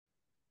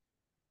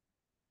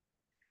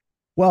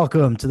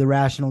Welcome to the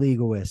Rational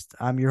Egoist.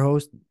 I'm your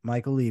host,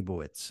 Michael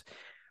Leibowitz.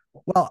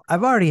 Well,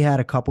 I've already had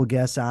a couple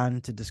guests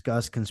on to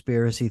discuss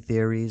conspiracy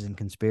theories and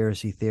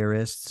conspiracy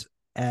theorists,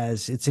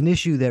 as it's an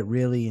issue that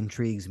really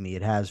intrigues me.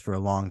 It has for a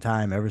long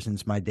time, ever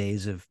since my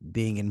days of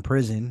being in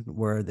prison,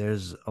 where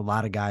there's a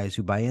lot of guys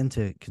who buy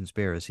into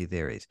conspiracy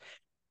theories.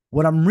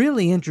 What I'm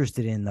really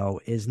interested in, though,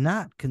 is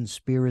not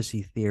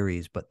conspiracy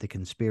theories, but the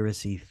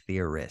conspiracy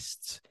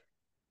theorists.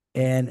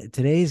 And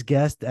today's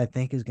guest, I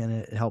think, is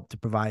going to help to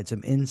provide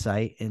some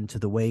insight into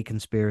the way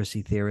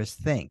conspiracy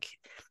theorists think.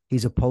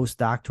 He's a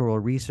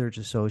postdoctoral research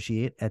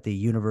associate at the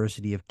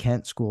University of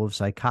Kent School of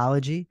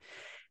Psychology.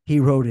 He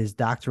wrote his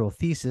doctoral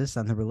thesis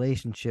on the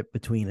relationship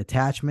between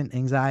attachment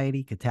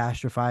anxiety,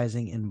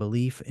 catastrophizing, and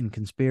belief in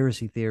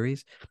conspiracy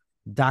theories.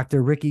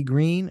 Dr. Ricky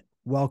Green,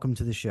 welcome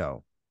to the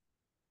show.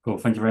 Cool.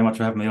 Thank you very much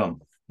for having me on.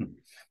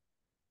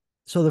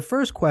 So, the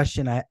first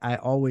question I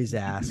always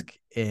ask,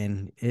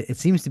 and it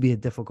seems to be a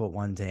difficult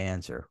one to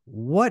answer,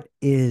 what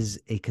is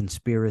a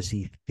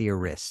conspiracy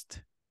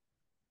theorist?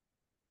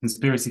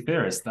 Conspiracy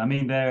theorist. I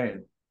mean,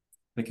 there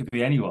could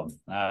be anyone.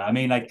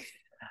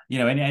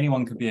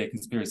 Anyone could be a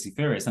conspiracy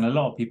theorist, and a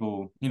lot of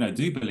people,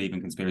 do believe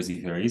in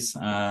conspiracy theories.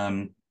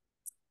 I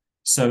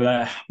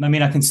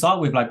can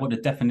start with like what the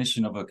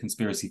definition of a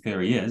conspiracy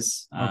theory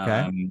is,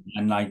 Okay.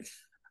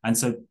 and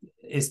so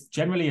it's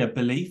generally a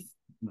belief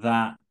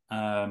that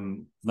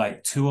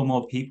like two or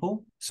more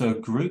people, so a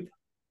group,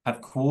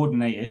 have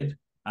coordinated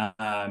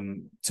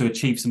to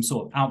achieve some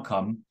sort of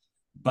outcome,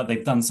 but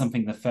they've done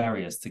something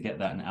nefarious to get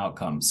that an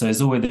outcome. So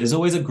there's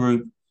always a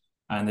group,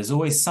 and there's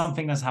always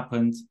something that's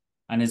happened,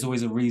 and there's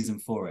always a reason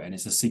for it, and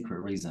it's a secret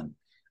reason.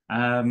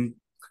 And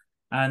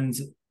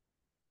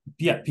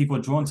yeah, people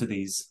are drawn to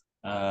these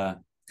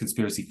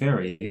conspiracy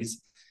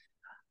theories.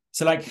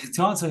 So, like,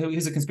 to answer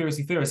who's a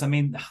conspiracy theorist, I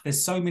mean,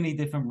 there's so many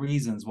different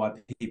reasons why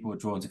people are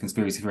drawn to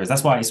conspiracy theories.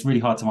 That's why it's really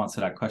hard to answer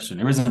that question.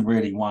 There isn't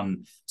really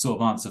one sort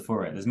of answer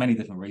for it. There's many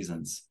different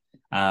reasons.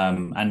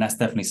 And that's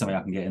definitely something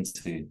I can get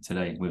into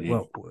today with you.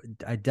 Well,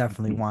 I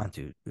definitely want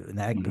to. And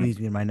that Mhm. leads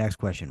me to my next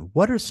question.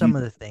 What are some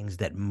of the things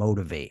that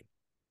motivate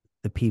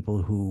the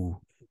people who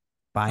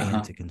buy Uh-huh.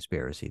 into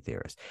conspiracy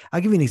theorists?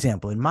 I'll give you an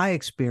example. In my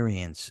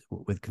experience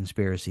with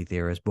conspiracy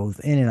theorists, both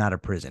in and out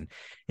of prison,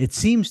 it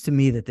seems to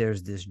me that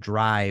there's this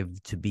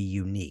drive to be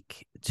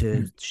unique,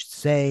 to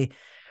say,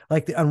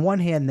 like, on one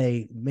hand,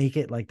 they make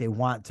it like they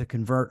want to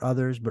convert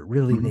others, but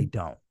really they Mhm.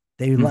 don't.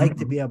 They like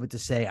to Mhm. be able to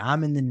say,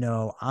 I'm in the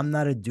know. I'm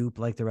not a dupe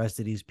like the rest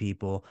of these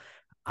people.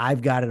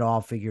 I've got it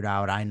all figured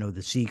out. I know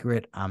the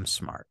secret. I'm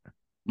smart.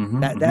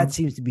 Mhm. That Mhm.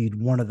 seems to be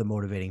one of the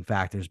motivating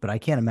factors, but I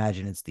can't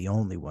imagine it's the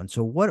only one.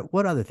 So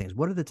what other things?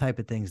 What are the type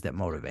of things that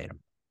motivate them?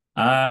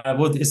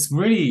 Well, it's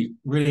really,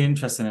 really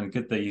interesting and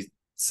good that you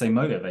say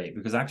motivate,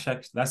 because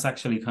actually that's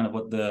actually kind of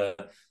what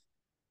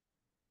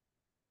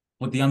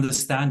the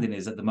understanding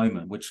is at the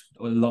moment, which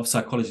a lot of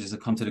psychologists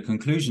have come to the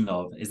conclusion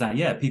of, is that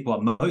yeah, people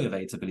are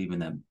motivated to believe in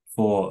them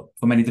for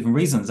many different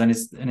reasons, and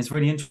it's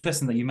really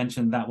interesting that you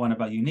mentioned that one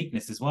about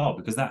uniqueness as well,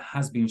 because that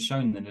has been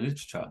shown in the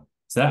literature,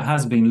 so that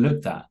has been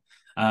looked at,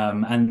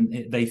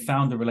 they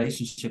found a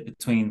relationship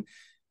between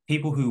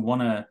people who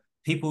want to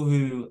people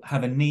who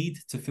have a need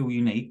to feel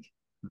unique.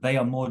 They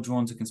are more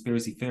drawn to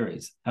conspiracy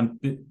theories, and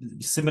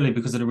similarly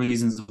because of the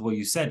reasons of what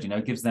you said,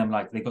 it gives them,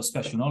 like, they've got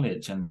special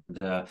knowledge, and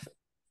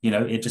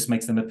it just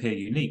makes them appear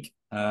unique.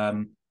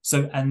 And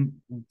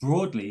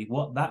broadly,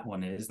 what that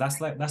one is,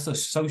 that's a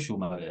social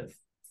motive.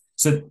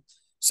 So,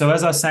 so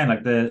as I was saying,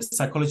 like, the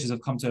psychologists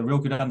have come to a real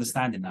good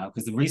understanding now,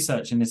 because the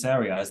research in this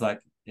area is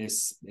like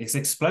it's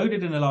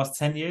exploded in the last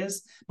 10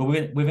 years, but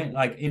within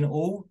like in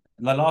all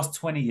the last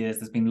 20 years,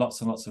 there's been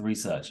lots and lots of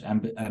research,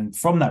 and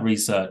from that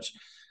research,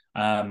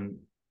 um,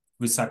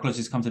 with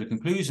psychologists come to the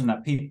conclusion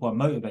that people are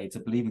motivated to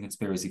believe in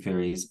conspiracy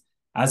theories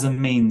as a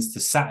means to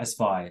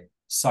satisfy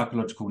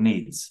psychological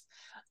needs,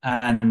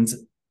 and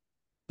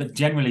but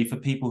generally for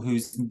people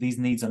whose these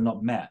needs are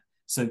not met.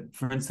 So,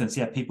 for instance,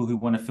 yeah, people who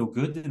want to feel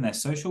good in their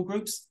social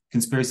groups,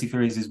 conspiracy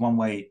theories is one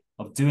way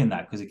of doing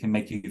that, because it can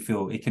make you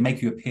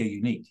appear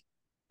unique,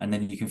 and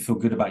then you can feel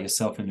good about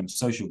yourself in your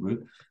social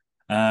group.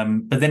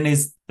 But then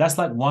that's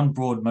like one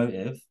broad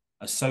motive,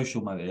 a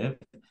social motive.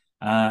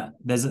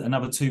 There's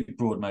another two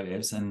broad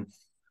motives, and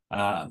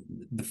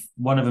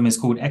one of them is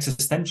called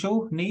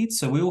existential needs.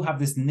 So we all have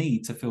this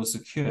need to feel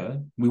secure.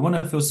 We want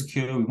to feel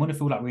secure. We want to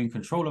feel like we're in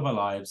control of our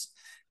lives.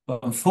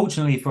 But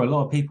unfortunately, for a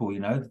lot of people,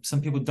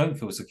 some people don't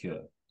feel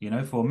secure,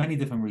 for many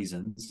different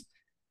reasons,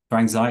 for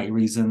anxiety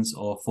reasons,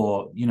 or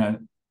for,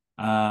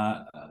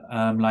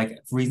 like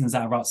reasons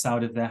that are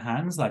outside of their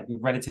hands, like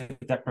relative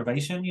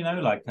deprivation,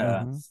 like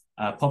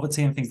Mm-hmm.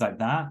 poverty and things like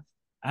that.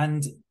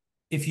 And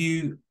if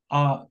you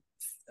are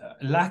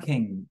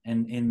lacking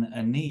in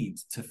a need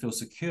to feel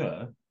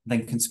secure,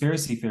 then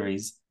conspiracy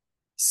theories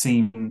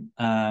seem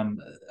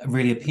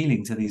really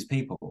appealing to these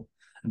people.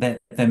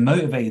 They're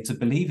motivated to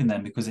believe in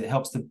them because it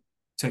helps to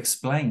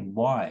explain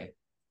why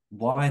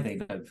they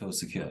don't feel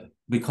secure,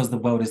 because the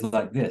world is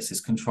like this,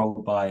 it's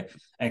controlled by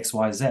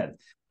XYZ.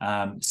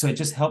 So it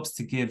just helps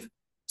to give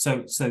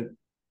so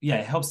yeah,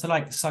 it helps to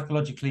like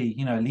psychologically,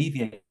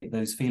 alleviate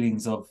those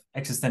feelings of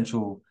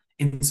existential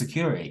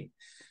insecurity,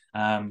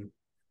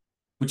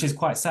 which is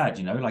quite sad.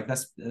 Like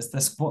that's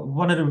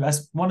one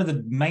of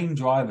the main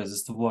drivers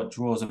as to what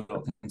draws a lot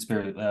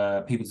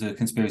of people to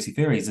conspiracy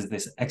theories, is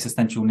this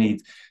existential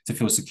need to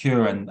feel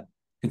secure, and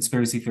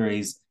conspiracy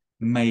theories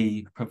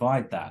may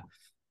provide that.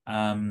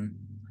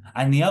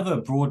 And the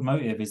other broad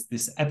motive is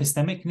this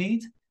epistemic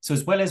need. So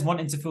as well as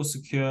wanting to feel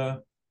secure,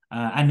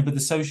 and with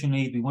the social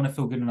need, we want to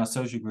feel good in our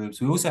social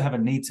groups. We also have a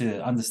need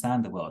to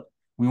understand the world.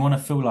 We want to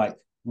feel like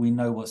we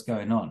know what's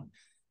going on.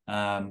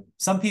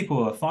 Some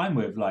people are fine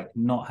with like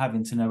not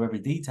having to know every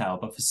detail,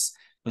 but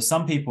for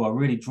some people are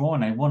really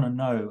drawn. They want to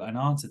know an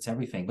answer to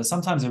everything. But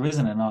sometimes there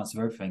isn't an answer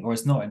to everything, or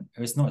it's not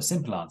a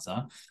simple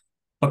answer.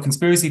 But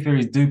conspiracy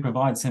theories do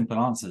provide simple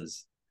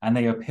answers, and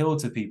they appeal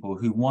to people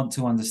who want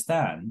to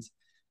understand,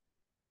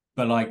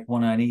 but like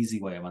want an easy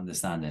way of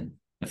understanding,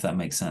 if that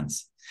makes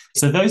sense.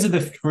 So those are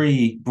the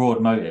three broad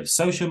motives: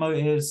 social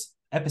motives,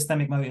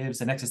 epistemic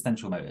motives, and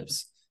existential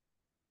motives.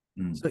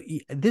 So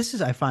this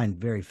is, I find,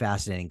 very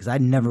fascinating because I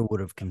never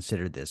would have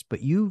considered this,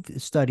 but you've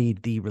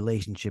studied the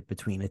relationship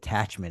between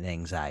attachment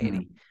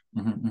anxiety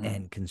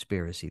and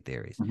conspiracy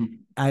theories.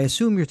 I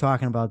assume you're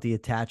talking about the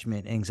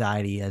attachment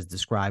anxiety as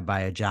described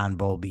by a John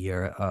Bowlby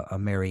or a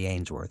Mary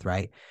Ainsworth,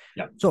 right?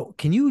 Yeah. So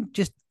can you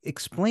just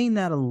explain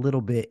that a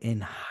little bit,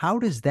 and how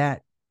does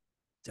that,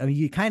 I mean,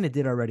 you kind of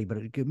did already, but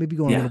maybe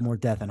go in a little more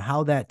depth on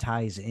how that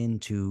ties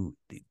into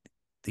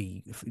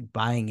the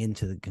buying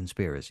into the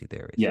conspiracy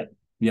theories.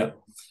 Yeah.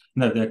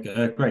 No,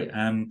 they're great.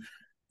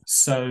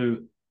 So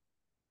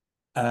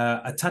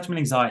attachment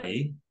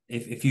anxiety,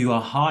 if you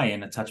are high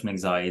in attachment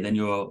anxiety, then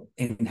you're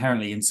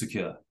inherently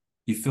insecure.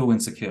 You feel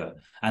insecure.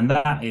 And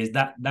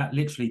that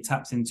literally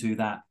taps into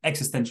that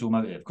existential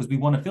motive, because we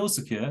want to feel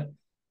secure.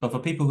 But for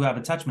people who have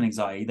attachment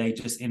anxiety, they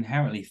just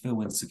inherently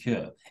feel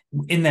insecure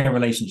in their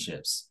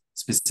relationships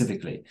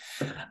specifically.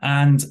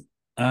 And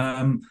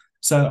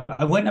so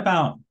I went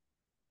about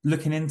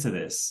looking into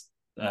this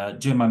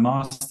during my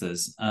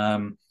master's,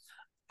 and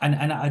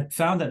I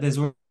found that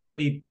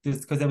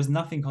because there was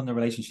nothing on the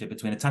relationship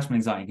between attachment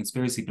anxiety and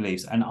conspiracy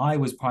beliefs, and I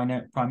was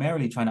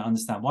primarily trying to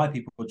understand why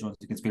people were drawn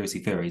to conspiracy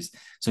theories.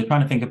 So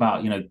trying to think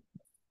about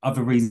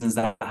other reasons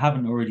that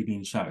haven't already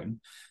been shown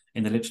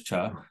in the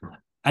literature,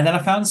 and then I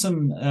found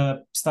some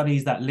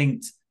studies that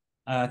linked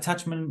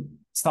attachment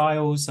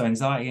styles, so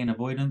anxiety and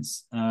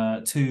avoidance,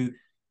 to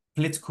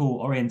political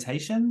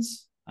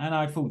orientations. And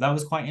I thought that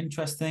was quite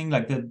interesting.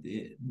 Like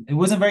it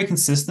wasn't very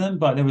consistent,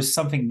 but there was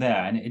something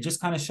there, and it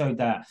just kind of showed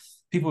that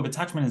people with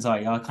attachment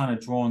anxiety are kind of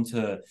drawn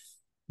to,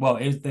 well,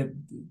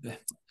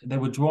 they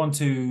were drawn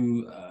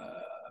to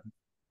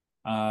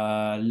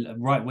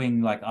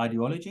right-wing like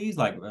ideologies,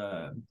 like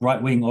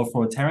right-wing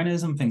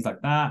authoritarianism, things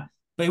like that.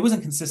 But it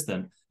wasn't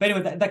consistent. But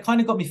anyway, that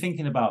kind of got me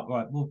thinking about,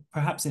 right, well,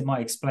 perhaps it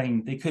might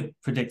explain, they could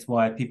predict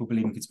why people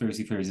believe in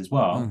conspiracy theories as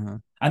well.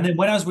 And then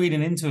when I was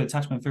reading into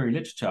attachment theory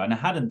literature, and I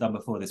hadn't done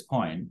before this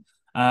point,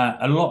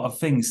 a lot of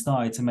things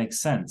started to make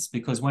sense,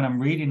 because when I'm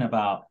reading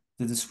about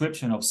the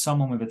description of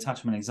someone with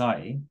attachment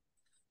anxiety,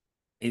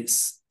 and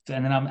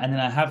then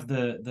I have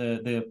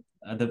the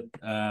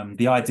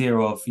idea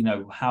of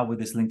how would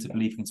this link to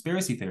belief in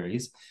conspiracy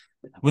theories.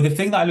 Well, the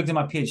thing that I looked at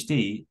my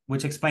PhD,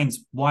 which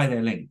explains why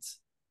they're linked,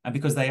 and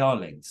because they are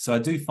linked. So I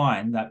do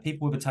find that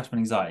people with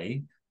attachment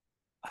anxiety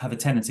have a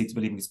tendency to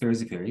believe in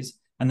conspiracy theories,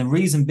 and the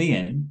reason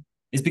being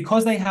is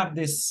because they have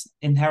this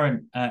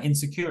inherent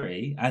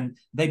insecurity, and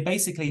they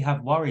basically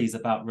have worries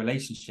about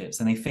relationships,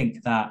 and they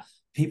think that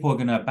people are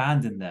going to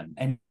abandon them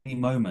any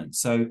moment.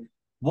 So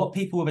what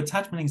people with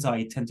attachment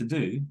anxiety tend to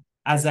do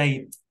as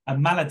a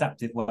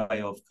maladaptive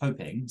way of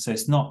coping, so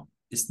it's not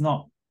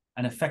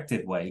an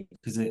effective way,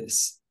 because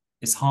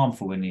it's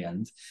harmful in the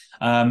end,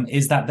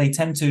 is that they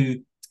tend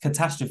to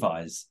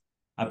catastrophize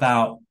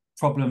about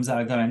problems that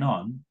are going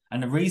on.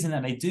 And the reason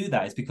that they do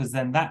that is because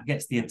then that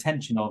gets the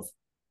attention of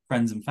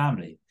friends and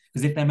family.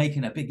 Because if they're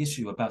making a big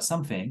issue about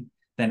something,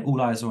 then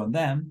all eyes are on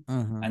them,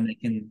 and they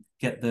can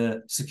get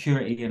the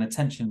security and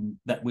attention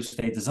that which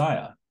they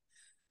desire.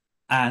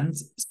 And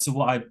so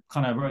what I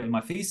kind of wrote in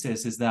my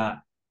thesis is that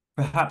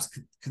perhaps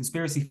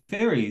conspiracy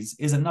theories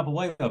is another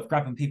way of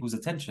grabbing people's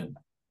attention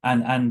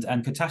and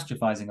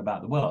catastrophizing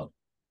about the world.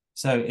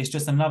 So it's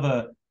just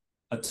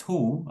a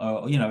tool,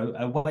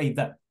 a way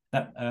that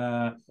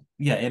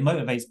it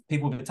motivates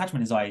people with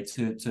attachment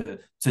anxiety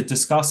to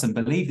discuss and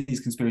believe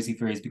these conspiracy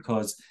theories,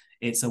 because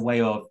it's a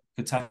way of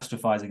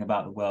catastrophizing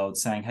about the world,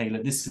 saying, hey,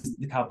 look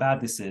how bad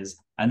this is,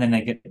 and then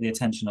they get the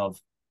attention of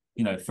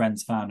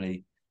friends,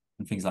 family,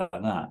 and things like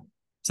that.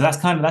 So that's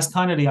kind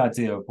of the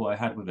idea of what I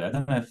had with it. I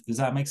don't know does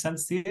that make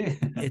sense to you?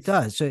 It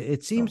does. So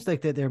it seems like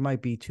that there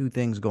might be two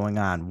things going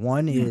on.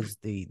 One is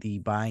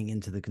the buying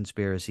into the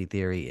conspiracy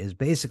theory is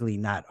basically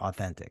not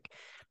authentic.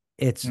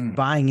 It's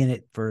buying in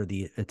it for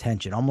the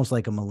attention, almost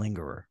like a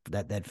malingerer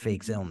that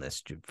fakes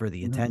illness for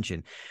the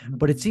attention.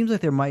 But it seems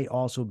like there might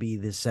also be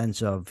this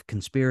sense of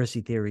conspiracy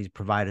theories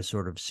provide a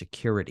sort of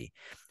security,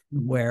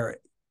 where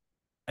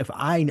if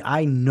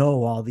I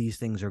know all these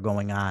things are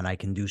going on, I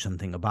can do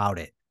something about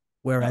it.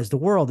 Yeah. whereas the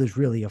world is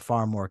really a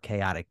far more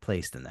chaotic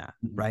place than that,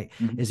 Mhm, right?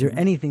 mhm, Is there mhm.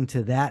 anything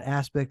to that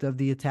aspect of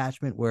the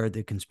attachment where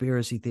the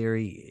conspiracy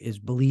theory is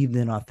believed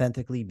in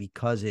authentically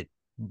because it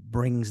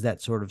brings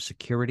that sort of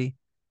security?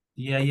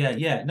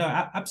 Yeah. No,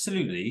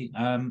 absolutely.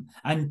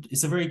 And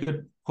it's a very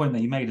good point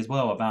that you made as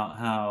well about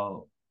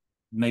how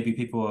maybe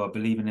people are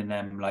believing in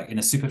them like in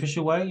a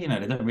superficial way. You know,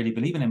 they don't really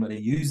believe in them, but they're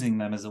using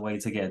them as a way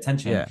to get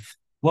attention. Yeah.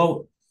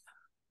 Well,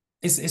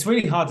 it's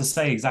really hard to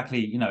say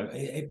exactly.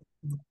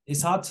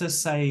 It's hard to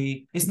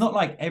say. It's not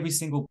like every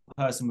single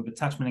person with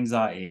attachment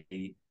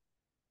anxiety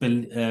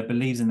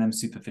believes in them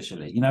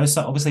superficially.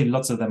 So obviously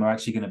lots of them are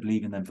actually going to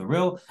believe in them for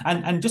real.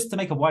 And just to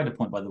make a wider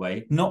point, by the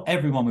way, not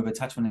everyone with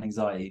attachment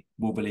anxiety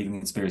will believe in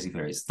conspiracy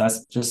theories.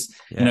 That's just,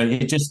 Yeah.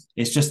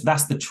 it's just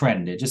that's the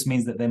trend. It just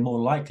means that they're more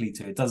likely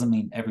to. It doesn't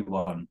mean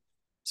everyone.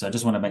 So I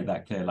just want to make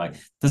that clear. Like,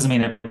 doesn't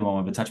mean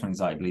everyone with attachment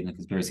anxiety believes in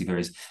conspiracy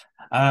theories.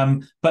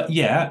 But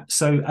yeah,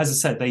 so as I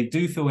said, they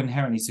do feel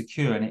inherently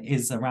secure, and it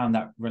is around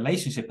that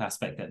relationship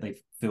aspect that they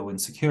feel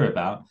insecure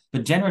about.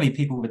 But generally,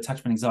 people with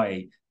attachment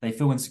anxiety, they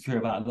feel insecure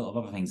about a lot of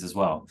other things as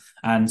well.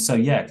 And so,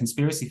 yeah,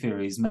 conspiracy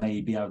theories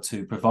may be able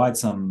to provide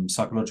some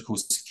psychological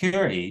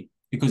security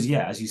because,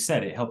 yeah, as you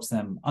said, it helps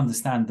them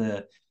understand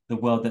the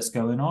world that's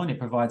going on. It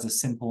provides a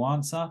simple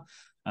answer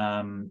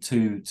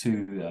to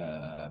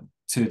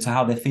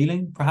how they're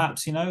feeling.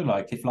 Perhaps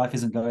like if life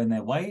isn't going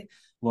their way,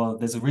 well,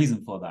 there's a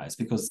reason for that. It's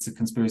because the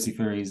conspiracy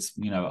theories,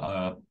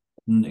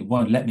 it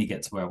won't let me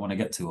get to where I want to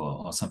get to,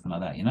 or something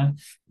like that.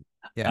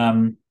 Yeah.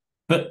 Um,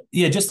 but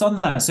yeah, just on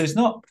that, so it's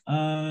not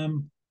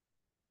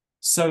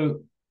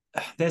so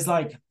there's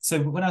like so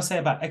when I say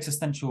about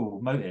existential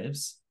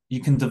motives,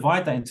 you can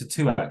divide that into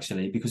two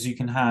actually, because you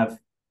can have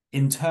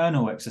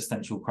internal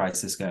existential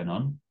crisis going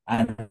on,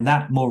 and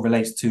that more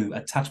relates to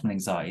attachment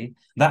anxiety.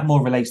 That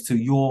more relates to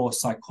your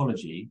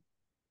psychology,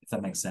 if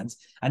that makes sense.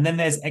 And then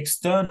there's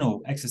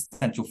external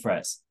existential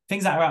threats,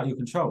 things that are out of your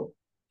control,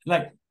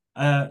 like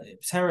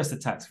terrorist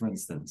attacks, for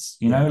instance.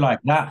 Yeah. Like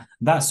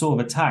that sort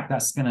of attack,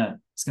 it's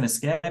gonna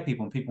scare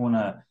people, and people want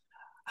to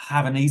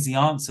have an easy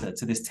answer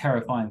to this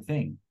terrifying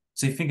thing.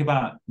 So you think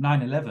about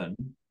 9/11,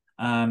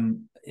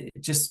 it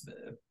just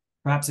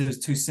perhaps it was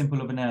too simple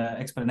of an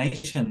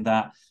explanation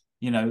that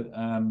you know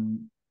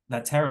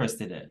that terrorists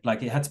did it.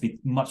 Like it had to be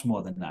much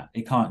more than that.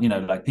 It can't,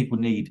 like people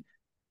need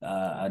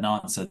an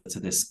answer to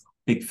this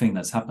big thing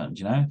that's happened.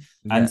 Yeah.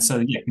 And so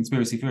yeah,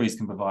 conspiracy theories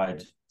can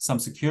provide some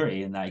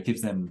security in that it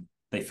gives them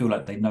they feel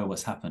like they know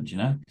what's happened.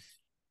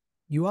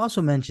 You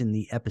also mentioned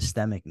the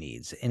epistemic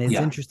needs, and it's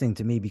Yeah. interesting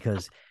to me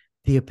because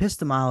the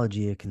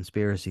epistemology of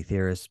conspiracy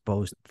theorists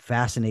both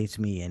fascinates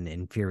me and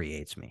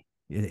infuriates me.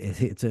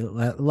 It's a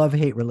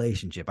love-hate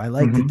relationship. I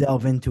like to Mm-hmm.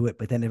 delve into it,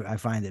 but then I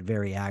find it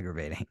very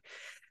aggravating.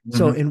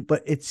 So, Mm-hmm.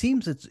 but it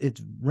seems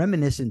it's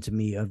reminiscent to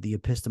me of the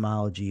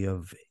epistemology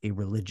of a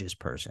religious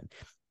person.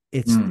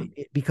 Mm.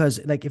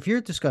 Because, like, if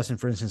you're discussing,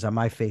 for instance, on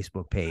my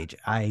Facebook page,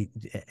 I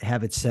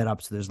have it set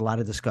up so there's a lot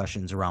of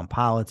discussions around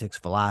politics,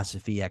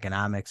 philosophy,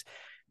 economics.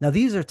 Now,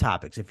 these are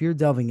topics. If you're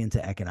delving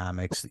into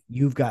economics,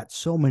 you've got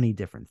so many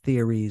different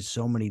theories,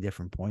 so many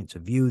different points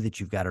of view that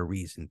you've got to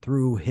reason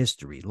through: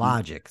 history,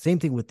 logic. Same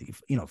thing with the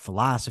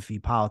philosophy,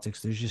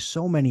 politics. There's just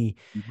so many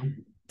Mm-hmm.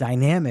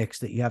 dynamics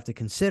that you have to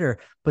consider.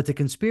 But the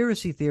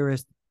conspiracy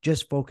theorist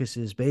just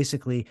focuses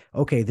basically,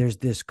 okay, there's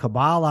this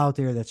cabal out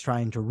there that's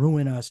trying to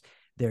ruin us.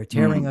 They're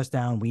tearing Mm. us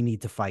down. We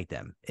need to fight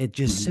them. It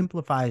just Mm-hmm.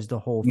 simplifies the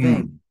whole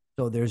thing. Mm.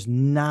 So there's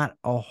not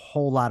a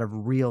whole lot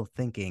of real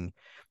thinking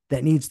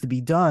that needs to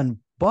be done.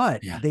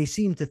 But Yeah. they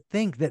seem to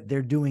think that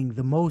they're doing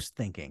the most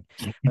thinking.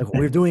 Like,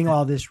 we're doing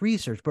all this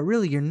research, but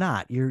really you're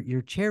not.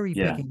 You're cherry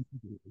Yeah. picking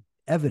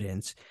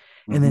evidence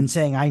and then Mm-hmm.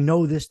 saying, I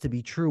know this to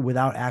be true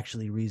without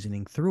actually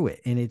reasoning through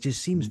it. And it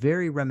just seems Mm-hmm.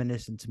 very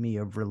reminiscent to me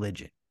of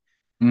religion.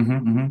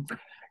 Mm-hmm.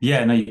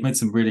 Yeah, no, you've made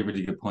some really,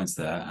 really good points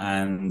there.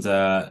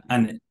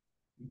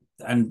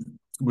 And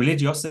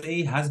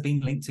religiosity has been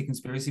linked to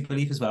conspiracy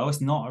belief as well.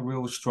 It's not a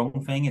real strong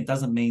thing. It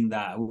doesn't mean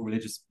that all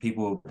religious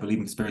people believe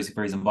in conspiracy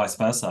theories and vice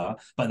versa,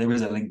 but there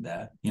is a link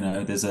there.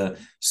 There's a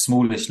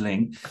smallish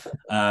link.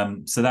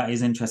 So that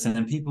is interesting.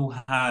 And people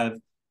have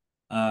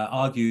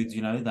argued,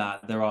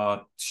 that there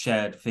are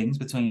shared things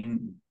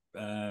between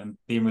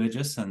being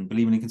religious and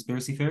believing in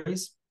conspiracy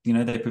theories.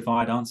 They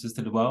provide answers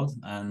to the world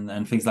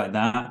and things like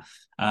that.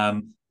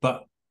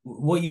 But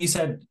what you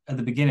said at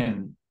the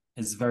beginning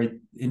is very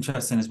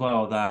interesting as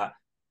well. That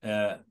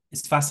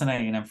it's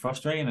fascinating and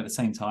frustrating at the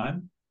same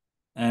time,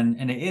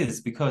 and it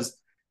is because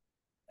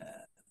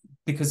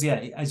yeah,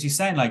 as you're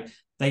saying, like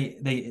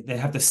they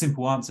have the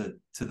simple answer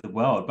to the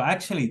world, but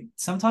actually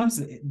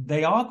sometimes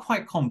they are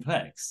quite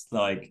complex,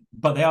 like,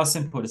 but they are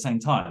simple at the same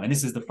time. And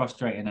this is the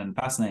frustrating and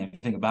fascinating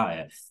thing about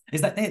it,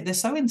 is that they're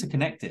so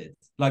interconnected.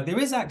 Like there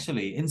is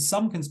actually in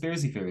some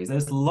conspiracy theories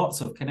there's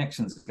lots of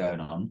connections going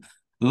on,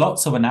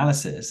 lots of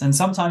analysis. And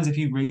sometimes if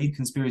you read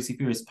conspiracy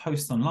theorists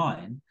post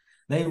online,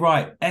 they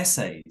write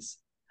essays,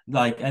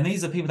 like, and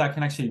these are people that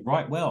can actually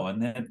write well,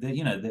 and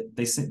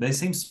they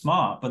seem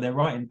smart, but they're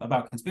writing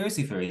about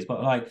conspiracy theories.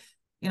 But like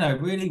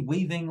really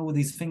weaving all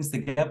these things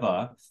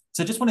together.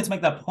 So just wanted to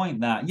make that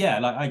point that, yeah,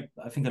 like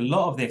I think a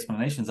lot of the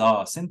explanations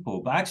are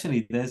simple, but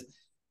actually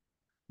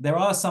there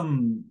are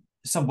some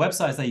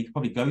websites that you could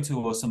probably go to,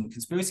 or some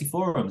conspiracy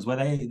forums where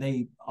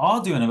they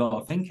are doing a lot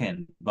of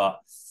thinking, but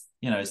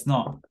it's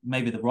not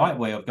maybe the right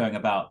way of going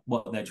about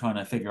what they're trying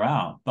to figure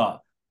out. But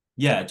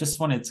yeah, just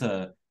wanted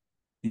to,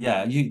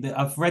 yeah,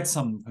 I've read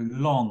some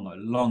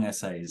long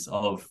essays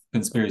of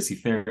conspiracy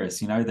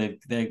theorists.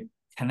 They're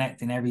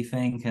connecting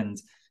everything,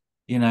 and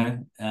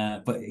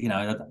but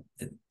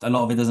a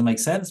lot of it doesn't make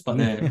sense, but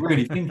they're Yeah.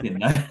 really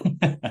thinking.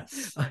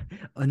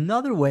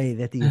 Another way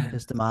that the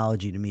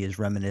epistemology to me is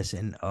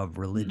reminiscent of Mm,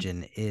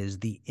 religion is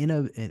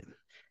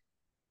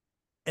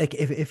like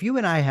if you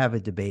and I have a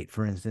debate,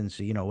 for instance,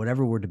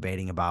 whatever we're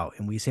debating about,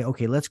 and we say,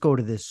 okay, let's go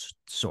to this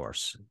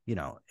source,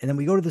 and then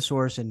we go to the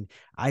source and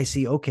I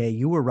see, okay,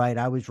 you were right,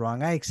 I was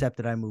wrong, I accept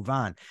it, I move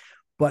on.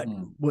 But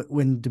mm,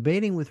 when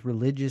debating with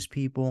religious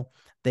people,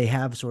 they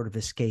have sort of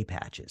escape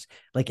hatches.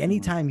 Like mm,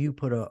 anytime you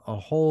put a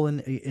hole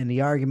in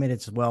the argument,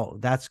 it's, well,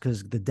 that's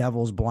because the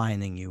devil's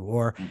blinding you,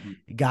 or mm,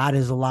 God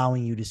is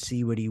allowing you to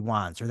see what he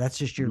wants, or that's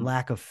just your mm,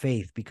 lack of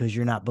faith because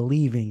you're not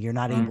believing, you're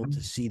not able to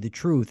mm, see the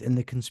truth. And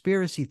the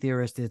conspiracy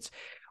theorist, it's,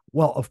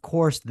 well, of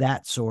course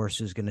that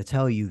source is going to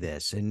tell you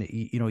this, and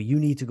you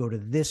need to go to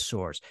this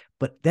source.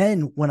 But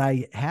then when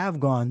I have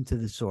gone to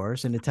the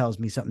source and it tells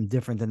me something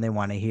different than they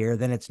want to hear,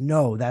 then it's,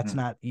 no, that's mm,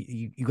 not,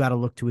 you got to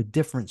look to a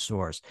different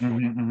source.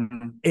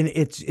 mm. And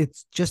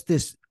it's just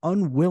this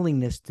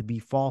unwillingness to be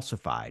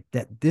falsified,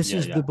 that this Yeah,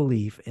 is the yeah.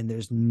 belief and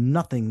there's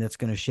nothing that's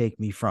going to shake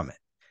me from it.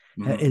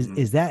 Mm.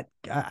 Is that,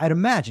 I'd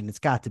imagine it's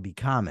got to be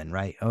common,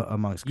 right,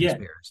 amongst Yeah,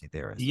 conspiracy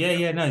theorists.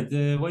 yeah. No,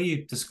 the way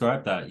you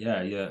described that,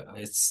 yeah,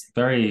 it's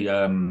very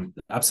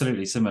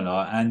absolutely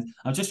similar. And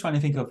I'm just trying to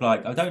think of,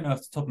 like, I don't know off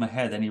the top of my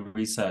head any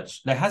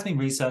research. There has been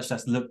research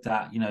that's looked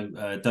at,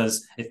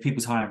 does if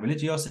people's high in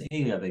religiosity,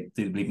 they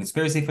do believe in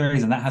conspiracy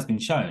theories, and that has been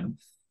shown.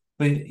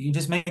 But you're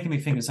just making me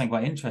think of something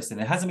quite interesting.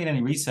 There hasn't been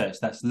any research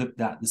that's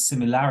looked at the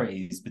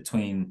similarities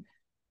between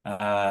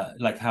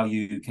like how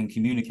you can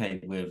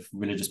communicate with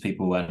religious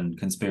people and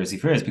conspiracy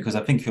theorists, because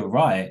I think you're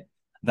right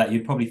that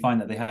you'd probably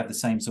find that they have the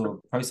same sort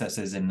of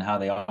processes in how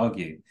they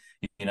argue.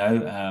 You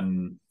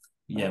know,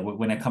 yeah,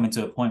 when they're coming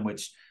to a point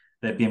which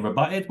they're being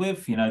rebutted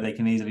with, they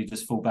can easily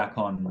just fall back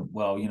on,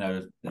 well,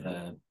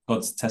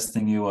 God's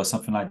testing you or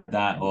something like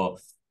that, or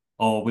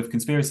with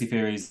conspiracy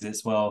theories,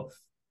 it's, well,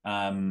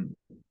 um,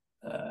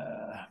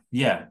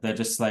 yeah, they're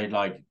just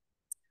like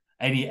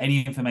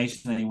any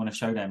information that you want to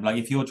show them. Like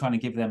if you're trying to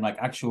give them like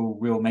actual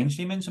real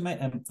mainstream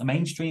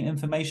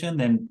information,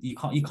 then you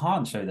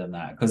can't show them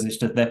that, because it's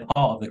just they're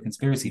part of the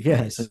conspiracy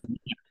theory. So Yes.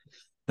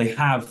 they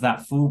have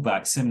that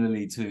fallback,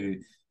 similarly to,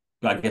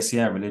 I guess,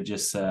 yeah,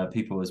 religious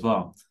people as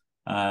well.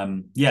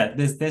 Yeah,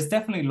 there's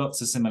definitely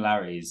lots of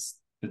similarities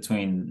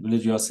between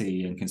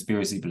religiosity and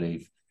conspiracy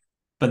belief,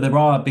 but there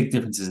are big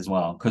differences as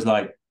well, because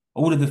like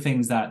all of the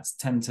things that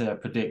tend to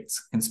predict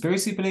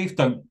conspiracy belief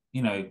don't,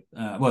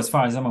 well, as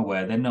far as I'm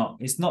aware, they're not.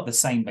 It's not the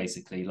same,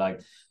 basically.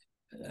 Like,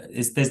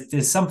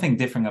 there's something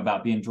different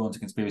about being drawn to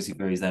conspiracy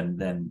theories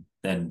than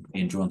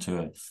being drawn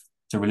to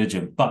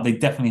religion, but they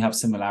definitely have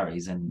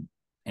similarities in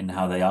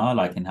how they are,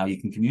 like in how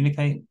you can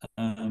communicate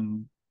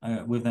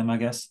with them, I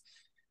guess.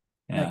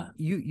 Now,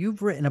 Yeah.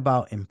 you've written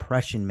about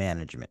impression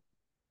management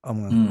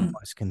Mm.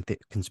 amongst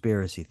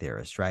conspiracy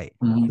theorists, right?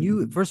 Can you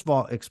Mm. first of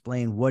all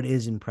explain what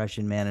is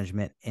impression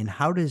management and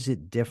how does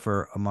it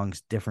differ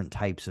amongst different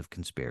types of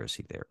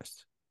conspiracy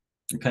theorists?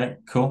 Okay,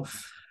 cool.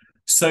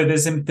 So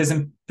there's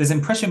impression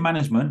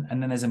management,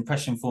 and then there's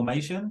impression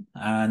formation,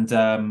 and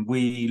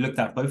we looked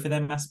at both of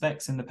them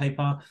aspects in the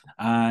paper.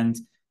 And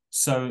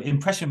so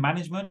impression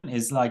management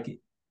is like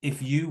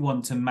if you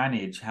want to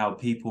manage how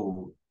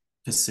people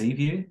perceive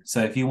you.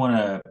 So if you want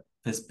to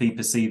be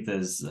perceived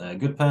as a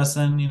good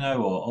person,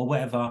 or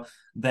whatever,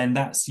 then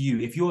that's you.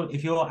 If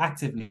you're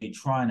actively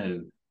trying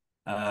to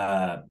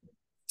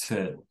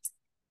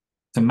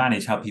to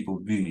manage how people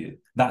view you,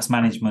 that's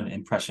management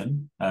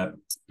impression.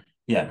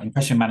 Yeah,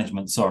 impression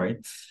management, sorry.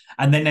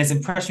 And then there's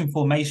impression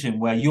formation,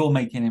 where you're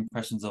making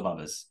impressions of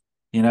others.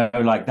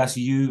 Like that's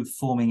you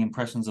forming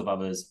impressions of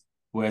others,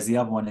 whereas the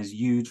other one is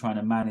you trying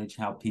to manage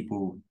how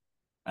people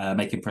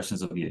make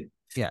impressions of you.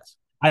 Yes.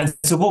 And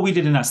so what we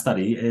did in that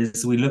study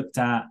is we looked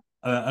at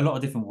a lot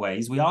of different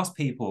ways. We asked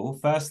people,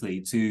 firstly,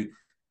 to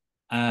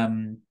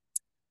um,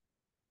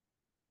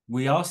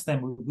 we asked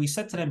them, we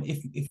said to them,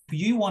 if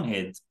you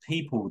wanted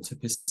people to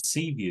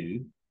perceive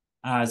you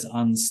as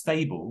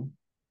unstable,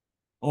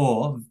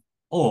 or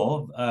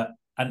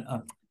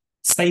an,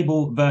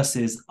 stable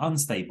versus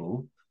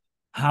unstable,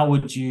 how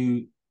would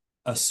you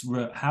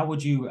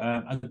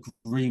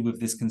agree with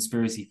this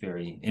conspiracy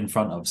theory in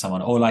front of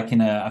someone? Or like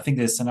I think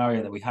the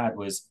scenario that we had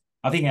was,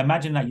 I think,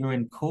 imagine that you're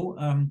in court,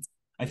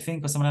 I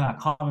think, or something like that.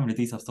 I can't remember the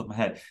details off the top of my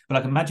head, but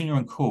like imagine you're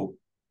in court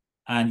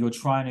and you're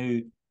trying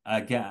to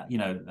get,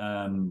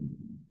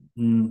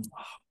 mm,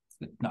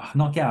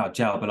 not get out of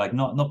jail, but like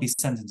not be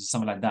sentenced to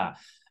something like that.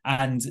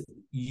 And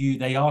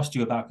they asked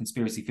you about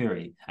conspiracy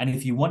theory, and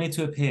if you wanted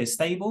to appear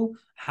stable,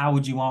 how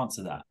would you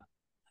answer that?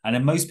 And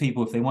then most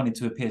people, if they wanted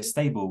to appear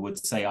stable, would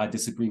say, I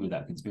disagree with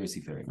that conspiracy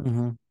theory.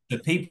 Mm-hmm. The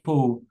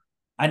people,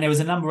 and there was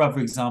a number of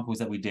other examples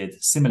that we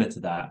did similar to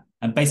that.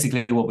 And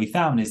basically what we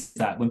found is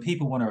that when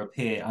people want to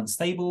appear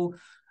unstable,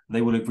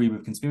 they will agree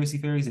with conspiracy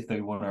theories. If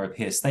they want to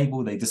appear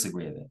stable, they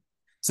disagree with it.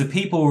 So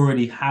people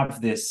already have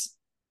this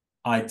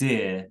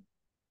idea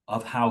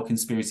of how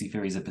conspiracy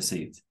theories are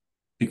perceived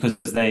because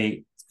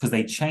they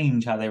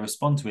change how they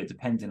respond to it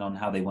depending on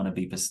how they want to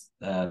be,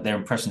 their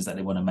impressions that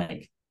they want to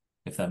make,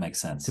 if that makes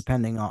sense.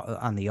 Depending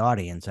on the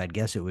audience, I'd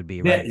guess it would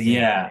be Yeah, right.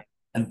 yeah,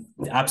 and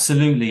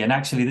absolutely. And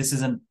actually, this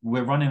isn't.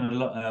 We're running a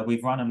lot.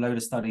 We've run a load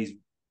of studies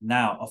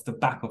now off the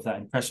back of that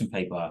impression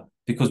paper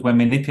because we're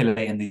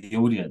manipulating the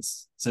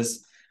audience. So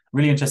it's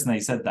really interesting that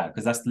you said that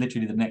because that's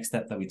literally the next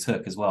step that we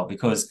took as well.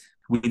 Because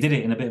we did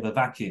it in a bit of a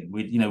vacuum.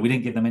 We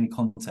didn't give them any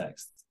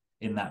context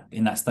in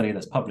that study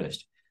that's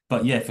published.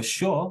 But yeah, for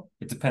sure,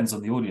 it depends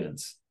on the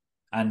audience,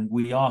 and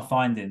we are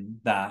finding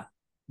that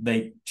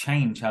they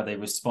change how they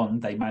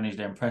respond, they manage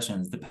their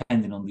impressions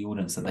depending on the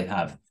audience that they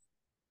have.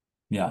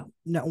 Yeah.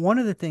 Now, one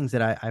of the things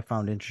that I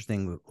found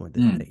interesting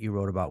that you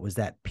wrote about was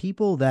that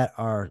people that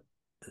are,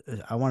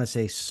 I want to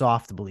say,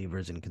 soft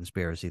believers in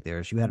conspiracy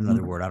theorists. You had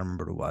another word, I don't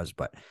remember what it was,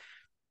 but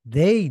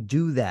they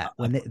do that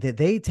when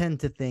they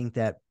tend to think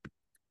that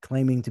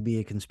claiming to be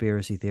a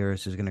conspiracy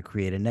theorist is going to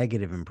create a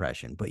negative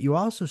impression. But you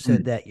also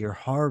said that your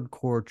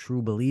hardcore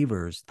true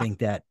believers think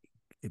that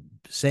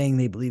saying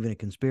they believe in a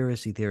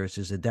conspiracy theorist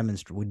is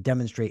would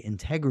demonstrate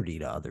integrity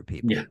to other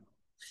people. Yeah.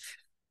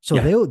 So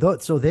they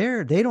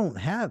don't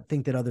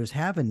think that others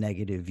have a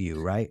negative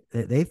view, right?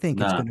 They think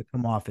it's going to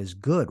come off as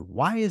good.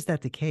 Why is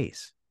that the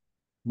case?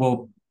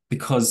 Well,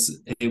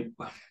 because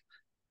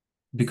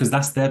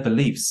that's their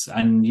beliefs,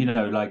 and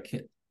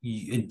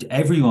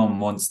everyone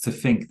wants to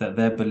think that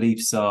their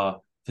beliefs are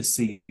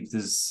perceived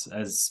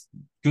as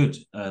good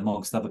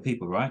amongst other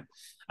people, right?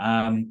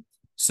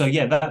 So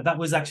yeah, that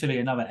was actually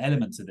another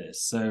element to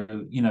this. So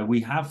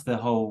we have the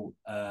whole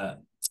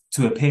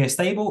to appear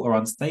stable or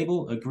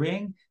unstable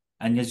agreeing,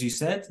 and as you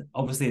said,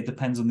 obviously it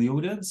depends on the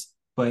audience,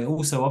 but it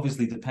also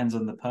obviously depends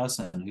on the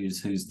person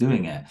who's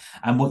doing it.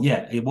 And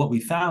what we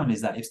found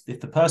is that if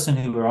the person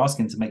who we're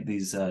asking to make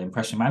these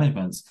impression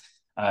management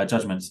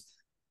judgments,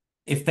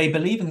 if they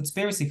believe in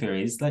conspiracy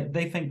theories,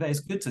 they think that it's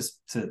good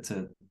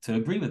to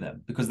agree with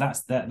them because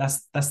that's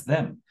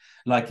them.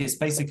 Like it's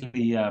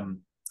basically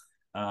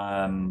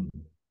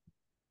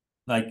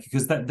like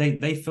because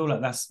they feel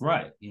like that's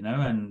right,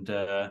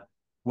 and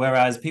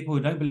whereas people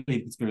who don't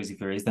believe conspiracy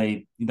theories,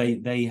 they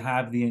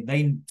have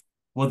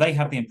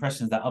the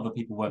impressions that other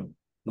people won't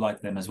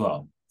like them as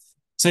well.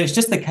 So it's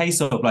just a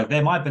case of like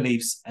they're my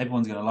beliefs,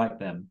 everyone's going to like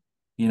them.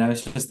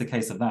 It's just a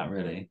case of that,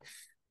 really.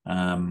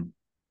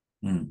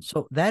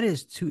 So that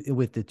is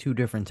with the two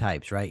different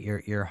types, right?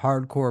 Your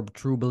hardcore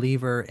true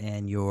believer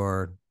and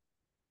your,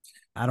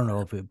 I don't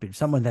know if it's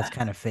someone that's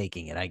kind of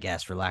faking it, I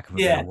guess, for lack of a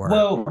better word.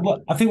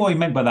 Well, I think what we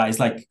meant by that is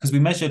like because we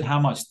measured how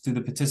much do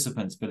the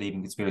participants believe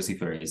in conspiracy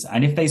theories,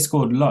 and if they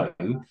scored low,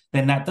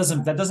 then that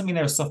doesn't mean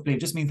they're a soft believer.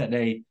 It just means that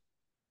they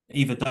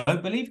either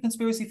don't believe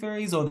conspiracy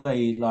theories or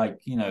they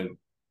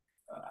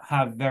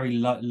have very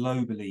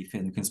low belief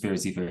in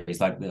conspiracy theories,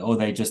 or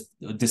they just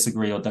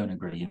disagree or don't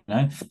agree.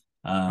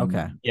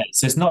 Okay. Yeah.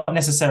 So it's not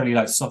necessarily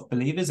like soft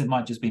believers; it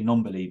might just be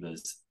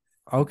non-believers.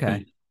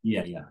 Okay.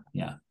 Yeah.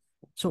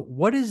 So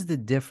what is the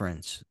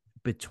difference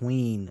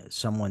between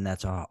someone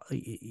that's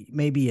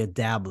maybe a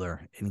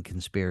dabbler in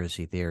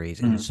conspiracy theories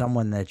and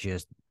someone that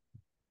just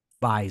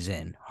buys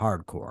in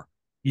hardcore?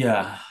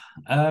 Yeah.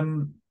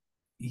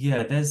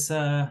 Yeah, there is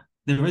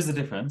a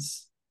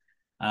difference.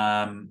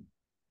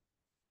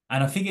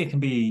 And I think it can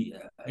be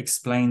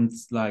explained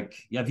like,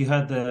 have you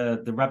heard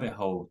the rabbit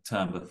hole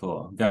term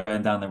before?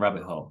 Going down the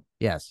rabbit hole.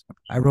 Yes.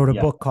 I wrote a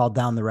book called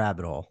Down the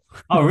Rabbit Hole.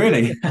 Oh,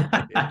 really?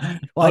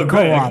 Well, I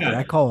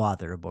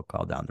co-authored a book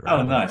called Down the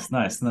Rabbit Hole. Oh,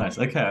 nice.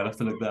 Okay, I'll have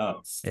to look that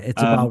up.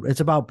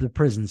 It's about the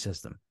prison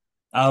system.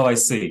 Oh, I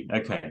see.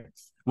 Okay.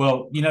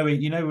 Well,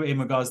 in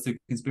regards to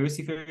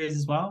conspiracy theories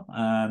as well.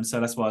 So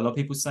that's what a lot of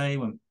people say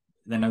when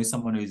they know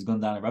someone who's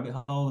gone down a rabbit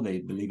hole, they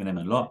believe in him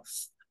a lot.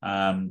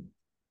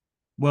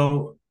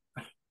 Well,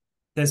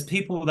 there's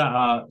people that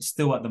are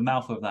still at the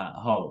mouth of that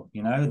hole,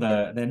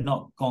 they're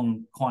not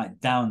gone quite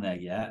down there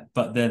yet,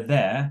 but they're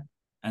there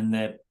and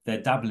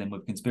they're dabbling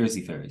with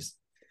conspiracy theories.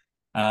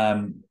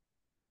 And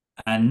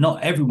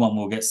not everyone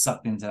will get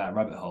sucked into that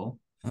rabbit hole.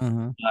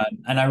 And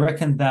I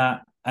reckon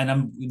that,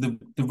 and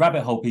the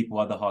rabbit hole people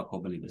are the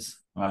hardcore believers,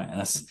 right? And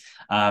that's,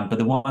 but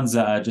the ones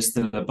that are just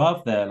still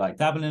above, they're like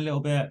dabbling a little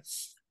bit.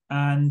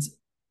 And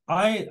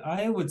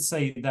I would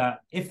say that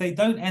if they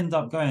don't end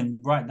up going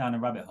right down a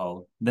rabbit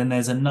hole, then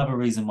there's another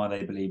reason why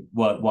they believe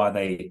why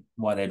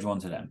they're drawn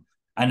to them.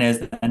 And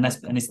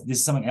this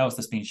is something else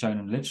that's been shown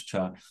in the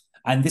literature.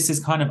 And this is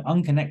kind of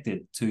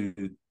unconnected to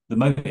the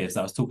motives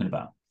that I was talking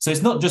about. So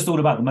it's not just all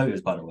about the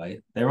motives, by the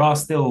way. There are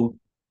still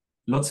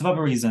lots of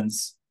other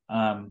reasons,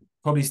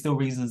 probably still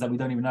reasons that we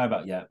don't even know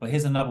about yet. But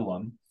here's another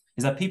one,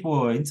 is that people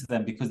are into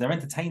them because they're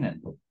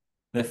entertaining,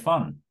 they're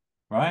fun,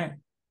 right?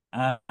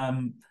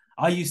 Um,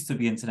 I used to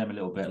be into them a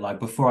little bit, like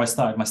before I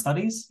started my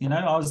studies.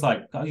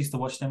 I used to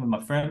watch them with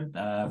my friend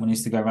when I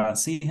used to go around and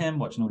see him,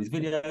 watching all these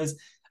videos,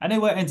 and they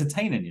were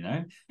entertaining.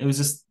 It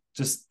was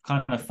just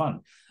kind of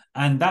fun.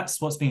 And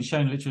that's what's being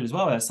shown literally as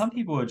well. That some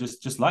people are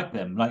just like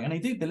them, like, and they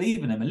do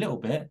believe in them a little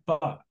bit,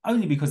 but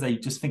only because they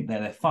just think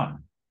they're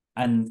fun,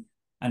 and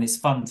it's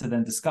fun to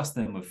then discuss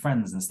them with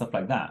friends and stuff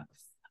like that.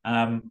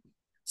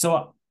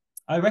 So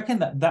I reckon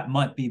that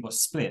might be what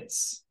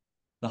splits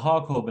the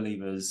hardcore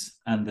believers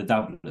and the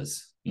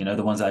dabblers.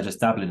 The ones that are just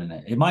dabbling in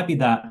it. It might be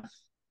that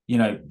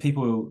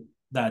people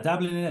that are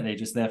dabbling in it, they're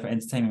just there for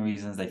entertainment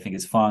reasons. They think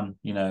it's fun.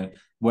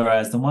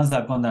 Whereas the ones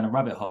that have gone down a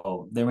rabbit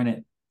hole, they're in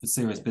it for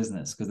serious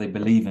business because they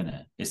believe in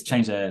it. It's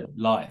changed their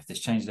life.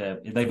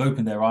 They've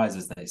opened their eyes,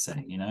 as they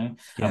say.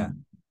 Yeah.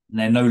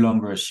 They're no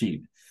longer a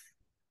sheep,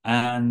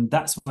 and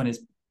that's when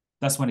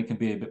it can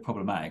be a bit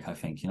problematic. I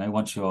think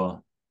once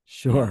you're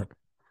Sure.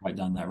 right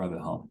down that rabbit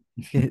hole.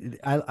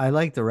 I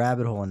like the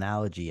rabbit hole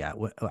analogy.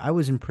 I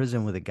was in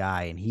prison with a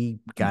guy, and he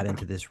got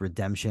into this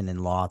redemption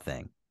and law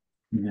thing.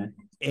 Yeah.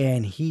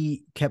 And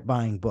he kept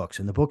buying books,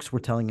 and the books were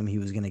telling him he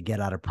was going to get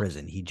out of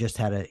prison. He just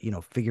had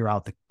to, figure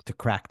out to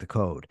crack the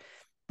code.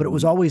 But it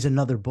was always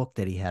another book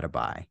that he had to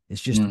buy.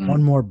 It's just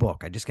one more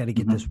book. I just got to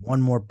get this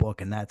one more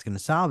book, and that's going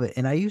to solve it.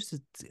 And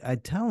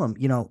I'd tell him,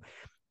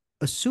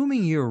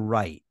 assuming you're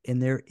right,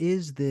 and there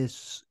is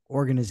this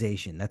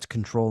organization that's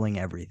controlling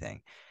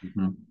everything,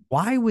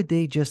 why would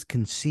they just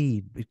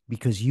concede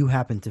because you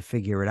happen to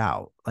figure it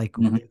out? Like,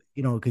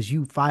 because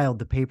you filed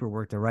the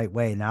paperwork the right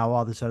way. Now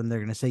all of a sudden they're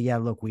going to say, yeah,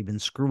 look, we've been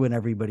screwing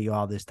everybody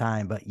all this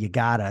time, but you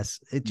got us.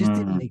 It just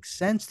didn't make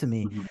sense to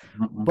me.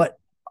 But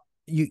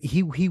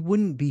he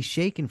wouldn't be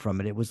shaken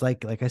from it. It was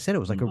like I said, it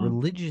was like a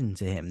religion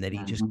to him that he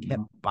just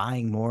kept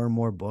buying more and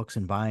more books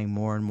and buying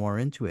more and more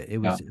into it. It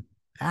was a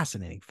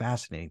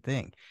fascinating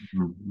thing.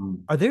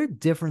 Are there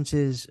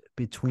differences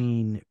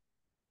between,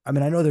 I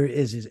mean, I know there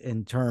is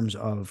in terms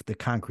of the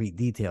concrete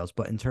details,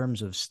 but in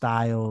terms of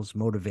styles,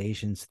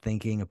 motivations,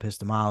 thinking,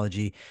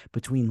 epistemology,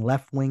 between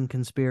left-wing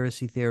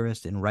conspiracy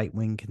theorists and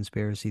right-wing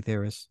conspiracy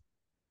theorists?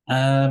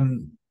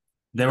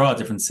 There are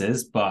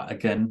differences, but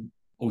again,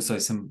 also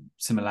some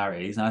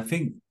similarities. And I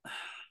think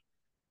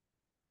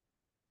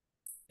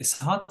it's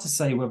hard to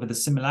say whether the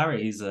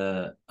similarities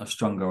are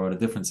stronger or the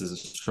differences are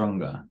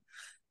stronger.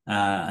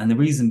 And the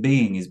reason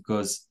being is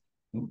because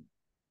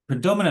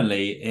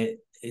predominantly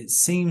it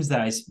seems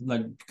that it's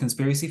like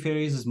conspiracy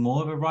theories is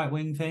more of a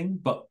right-wing thing,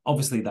 but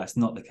obviously that's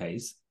not the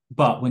case.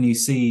 But when you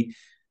see,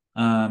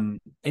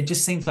 it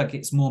just seems like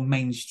it's more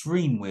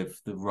mainstream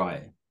with the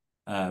right,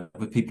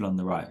 with people on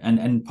the right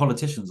and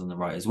politicians on the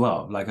right as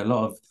well. Like a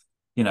lot of,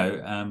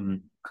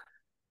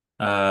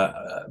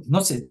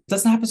 not it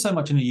doesn't happen so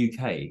much in the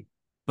UK,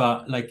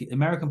 but like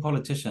American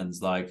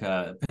politicians, like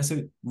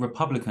especially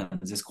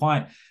Republicans, it's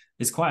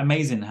quite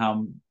amazing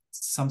how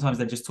sometimes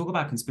they just talk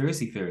about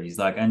conspiracy theories,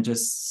 like, and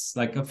just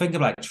like I think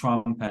of like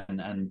Trump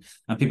and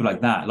people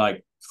like that,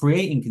 like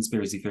creating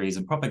conspiracy theories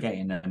and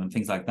propagating them and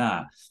things like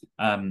that.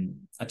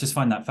 I just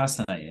find that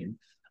fascinating.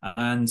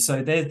 And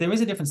so there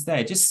is a difference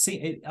there. Just see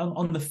it,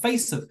 on the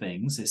face of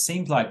things, it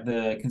seems like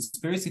the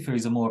conspiracy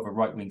theories are more of a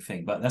right-wing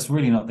thing, but that's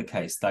really not the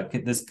case. Like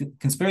there's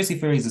conspiracy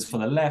theories is for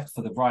the left,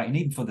 for the right, and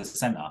even for the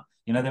center.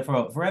 They're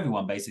for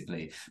everyone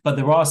basically. But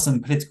there are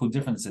some political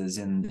differences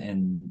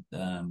in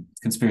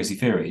conspiracy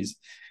theories.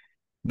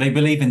 They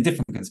believe in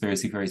different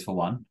conspiracy theories for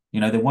one.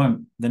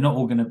 They're not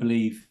all going to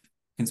believe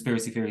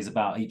conspiracy theories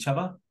about each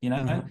other,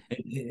 and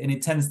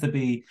it tends to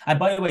be, and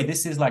by the way,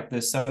 this is like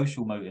the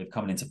social motive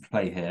coming into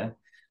play here,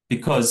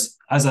 because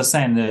as I was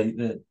saying,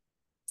 the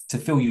to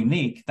feel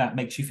unique, that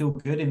makes you feel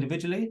good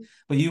individually,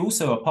 but you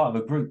also are part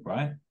of a group,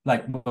 right?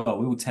 Like, well,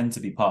 we all tend to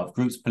be part of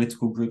groups,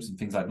 political groups and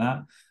things like that.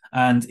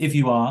 And if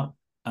you are,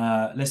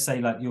 let's say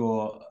like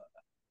you're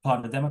part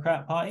of the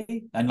Democrat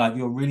Party and like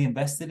you're really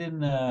invested in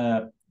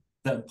the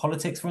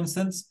politics, for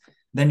instance,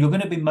 then you're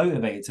going to be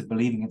motivated to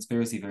believe in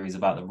conspiracy theories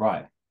about the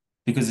right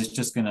because it's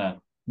just going to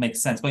make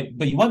sense.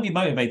 But you won't be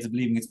motivated to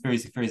believe in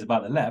conspiracy theories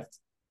about the left,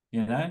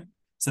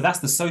 So that's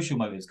the social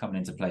motives coming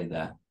into play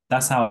there.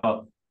 That's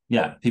how,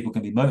 people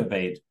can be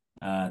motivated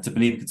to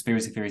believe in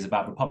conspiracy theories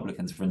about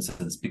Republicans, for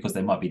instance, because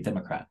they might be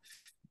Democrat.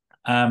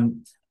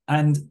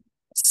 And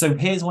so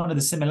here's one of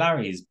the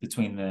similarities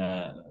between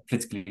the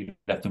politically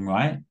left and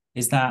right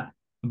is that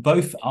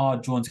both are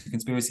drawn to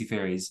conspiracy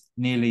theories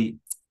nearly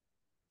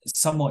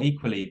somewhat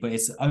equally, but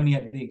it's only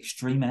at the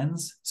extreme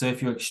ends. So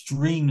if you're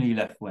extremely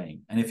left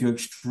wing and if you're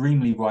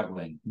extremely right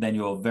wing, then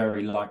you're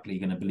very likely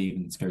going to believe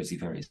in conspiracy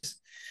theories.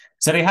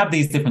 So they have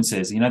these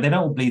differences. They don't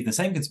all believe the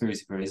same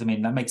conspiracy theories. I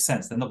mean, that makes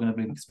sense. They're not going to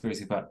believe in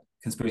conspiracy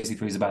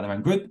theories about their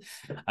own group,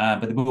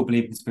 but they will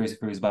believe conspiracy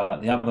theories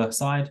about the other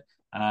side.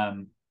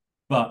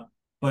 But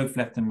both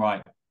left and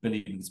right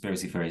believe in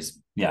conspiracy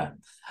theories. Yeah.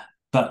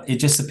 But it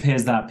just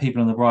appears that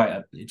people on the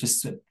right, it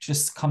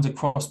just comes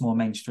across more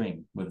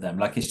mainstream with them.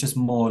 Like it's just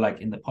more like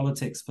in the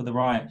politics for the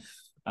right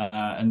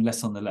and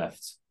less on the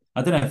left.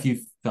 I don't know if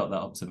you've felt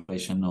that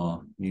observation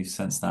or you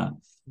sensed that.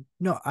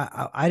 No,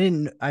 I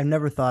didn't. I've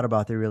never thought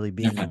about there really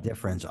being a Okay.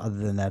 difference, other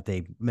than that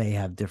they may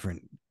have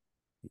different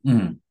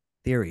Mm,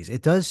 theories.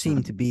 It does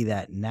seem to mm, be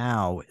that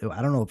now.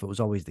 I don't know if it was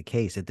always the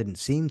case. It didn't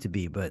seem to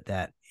be, but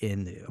that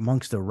in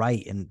amongst the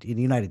right in the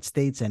United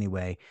States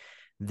anyway,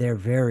 they're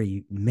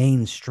very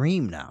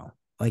mainstream now.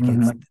 Like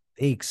it's mhm,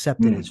 they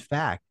accept it as mm,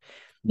 fact,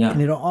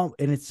 and yeah.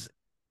 it's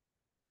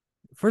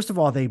first of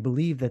all they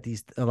believe that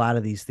these a lot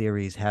of these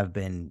theories have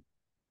been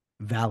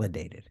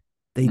validated.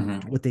 They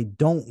Mhm, what they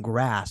don't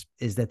grasp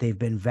is that they've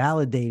been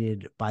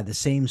validated by the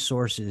same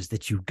sources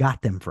that you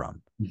got them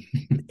from.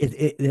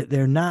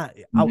 They're not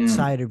mhm,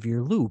 outside of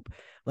your loop.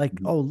 Like,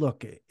 mhm, oh,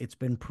 look, it's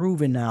been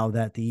proven now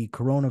that the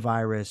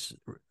coronavirus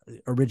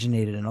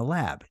originated in a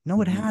lab.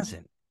 No, it mhm,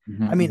 hasn't.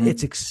 I mhm, mean, mhm.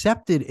 it's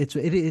accepted.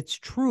 It's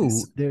true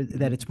Yes. there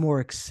that Mhm, it's more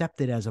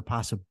accepted as a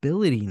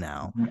possibility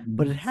now, mhm,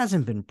 but it mhm.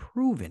 hasn't been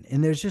proven.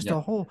 And there's just Yeah. a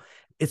whole.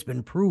 It's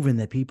been proven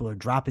that people are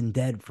dropping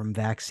dead from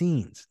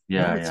vaccines. No,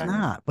 Yeah, it's yeah, yeah.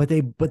 not. But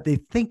they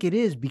think it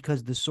is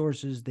because the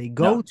sources they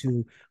go No.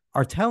 to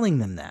are telling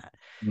them that.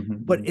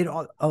 Mhm, But mhm. it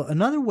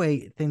another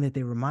way thing that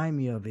they remind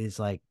me of is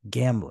like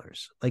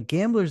gamblers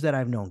that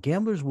I've known.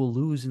 Gamblers will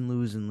lose and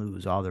lose and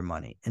lose all their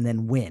money and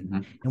then win.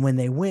 And when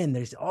they win,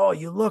 they say, "Oh,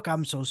 you look,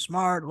 I'm so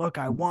smart. Look,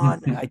 I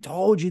won. I Mhm.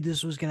 told you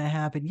this was going to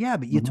happen." Yeah,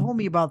 but you told Mhm.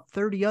 me about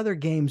 30 other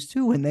games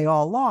too, and they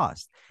all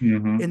lost.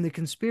 Mhm. In the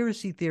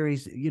conspiracy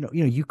theories,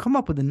 you come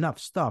up with enough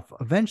stuff.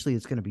 Eventually,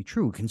 it's going to be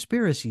true.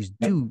 Conspiracies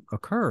Yep. do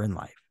occur in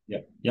life.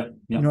 Yep. Yep.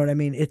 You know Yep. what I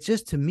mean? It's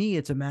just to me,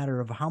 it's a matter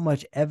of how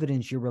much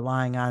evidence you're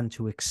relying on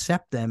to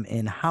accept them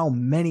and how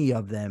many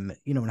of them,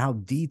 and how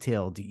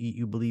detailed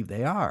you believe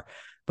they are.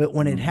 But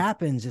when it Mhm.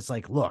 happens, it's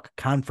like, look,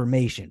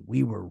 confirmation.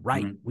 We were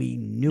right. Mhm. We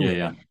knew Yeah, it.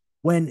 yeah.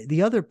 When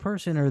the other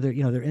person or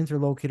their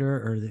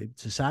interlocutor or the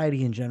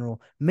society in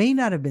general may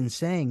not have been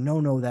saying, no,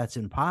 no, that's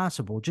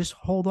impossible. Just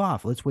hold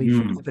off. Let's wait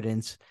for Mm.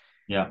 evidence.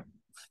 Yeah.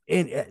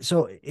 And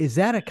so is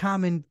that a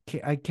common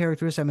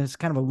characteristic? I mean, it's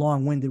kind of a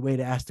long-winded way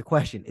to ask the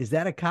question. Is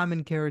that a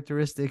common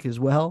characteristic as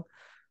well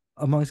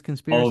amongst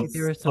conspiracy Of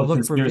theorists to of look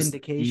for conspiracy.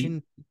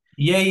 vindication?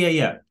 Yeah, yeah,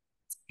 yeah.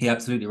 You're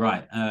absolutely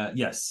right.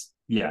 Yes,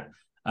 yeah.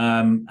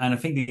 And I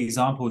think the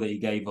example that you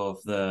gave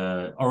of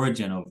the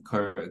origin of,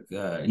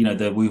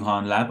 the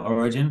Wuhan lab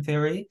origin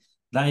theory,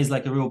 that is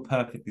like a real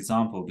perfect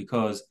example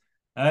because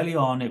early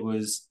on it,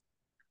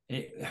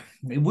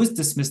 it was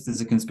dismissed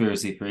as a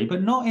conspiracy theory,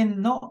 but not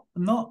in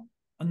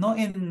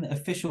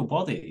official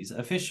bodies.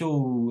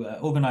 Official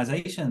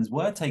organizations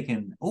were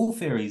taking all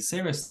theories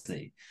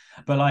seriously,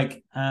 but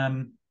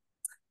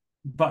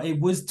but it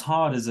was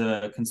tarred as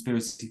a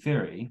conspiracy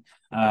theory,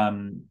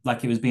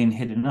 like it was being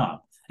hidden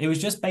up. It was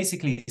just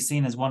basically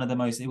seen as one of the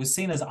most. It was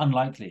seen as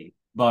unlikely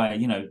by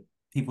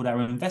people that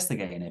were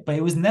investigating it, but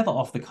it was never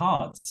off the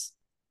cards.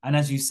 And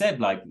as you said,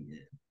 like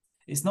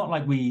it's not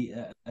like we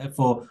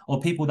for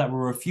or people that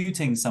were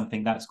refuting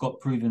something that's got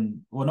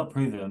proven or not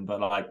proven,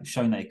 but like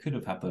shown that it could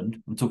have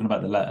happened. I'm talking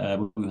about the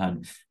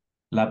Wuhan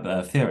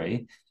lab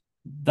theory.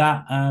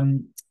 That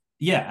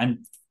yeah,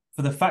 and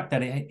for the fact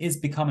that it is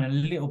becoming a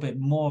little bit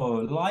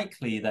more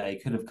likely that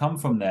it could have come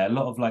from there. A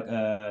lot of like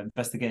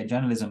investigative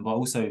journalism, but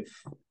also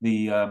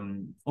the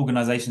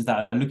organizations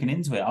that are looking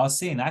into it are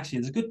seeing actually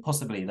there's a good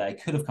possibility that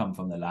it could have come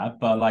from the lab,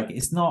 but like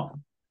it's not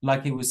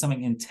like it was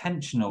something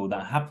intentional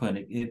that happened.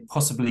 It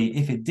possibly,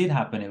 if it did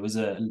happen, it was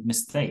a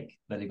mistake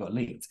that it got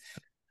leaked.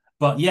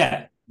 But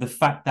yeah, the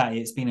fact that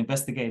it's been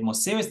investigated more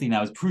seriously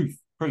now is proof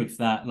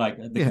that like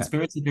the Yeah.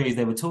 conspiracy theories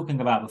they were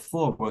talking about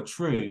before were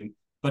true.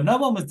 But no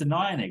one was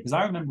denying it because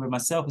I remember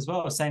myself as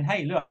well saying,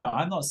 "Hey, look,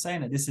 I'm not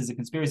saying that this is a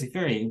conspiracy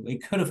theory.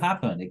 It could have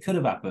happened. It could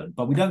have happened,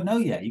 but we don't know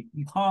yet.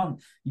 You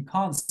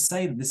can't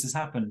say that this has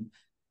happened.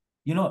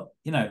 You're not.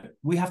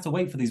 We have to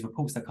wait for these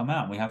reports that come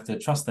out, and we have to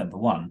trust them for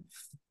one.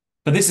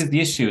 But this is the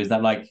issue: is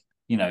that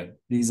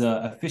these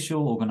are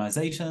official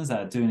organizations that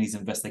are doing these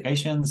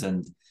investigations,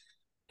 and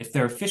if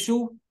they're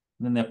official,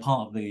 then they're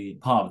part of the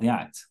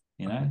act,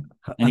 and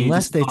you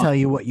Unless just they can't. tell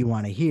you what you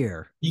want to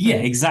hear. Yeah,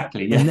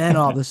 exactly. And Yeah, then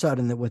all of a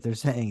sudden that what they're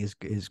saying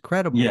is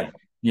credible. yeah,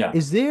 yeah,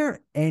 Is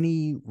there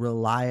any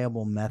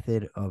reliable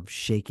method of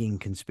shaking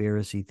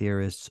conspiracy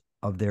theorists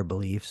of their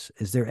beliefs?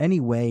 Is there any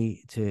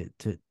way to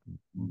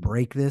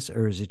break this,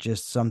 or is it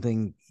just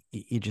something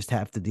you just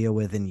have to deal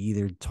with and you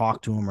either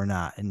talk to them or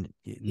not, and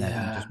that you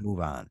yeah. just move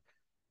on?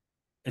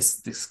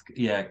 It's this.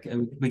 Yeah,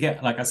 we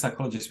get like as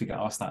psychologists, we get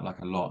asked that like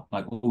a lot,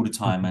 like all the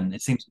time, and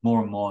it seems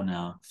more and more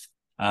now.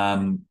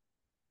 Um,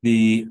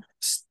 the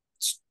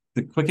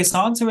the quickest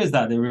answer is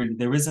that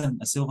there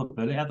isn't a silver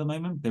bullet at the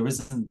moment. There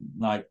isn't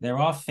like there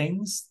are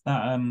things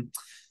that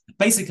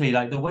basically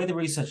like the way the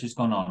research has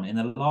gone on in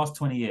the last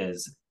 20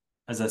 years,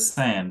 as I was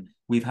saying,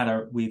 we've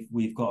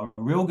got a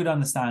real good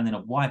understanding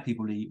of why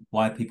people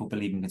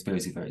believe in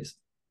conspiracy theories.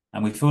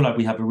 And we feel like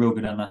we have a real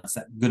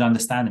good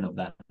understanding of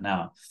that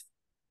now.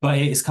 but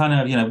it's kind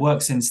of,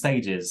 works in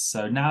stages.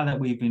 So now that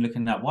we've been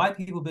looking at why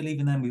people believe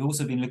in them, we've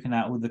also been looking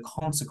at all the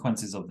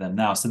consequences of them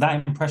now. So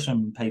that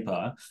impression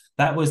paper,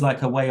 that was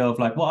like a way of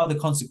like, what are the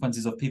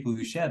consequences of people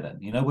who share them?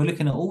 We're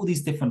looking at all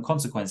these different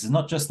consequences,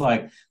 not just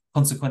like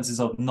consequences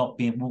of not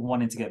being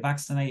wanting to get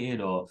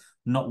vaccinated or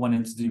not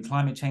wanting to do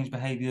climate change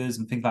behaviors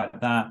and things like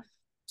that.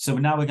 So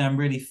now we're going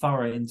really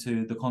thorough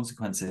into the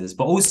consequences,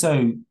 but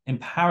also in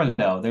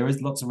parallel, there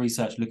is lots of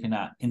research looking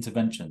at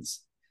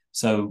interventions.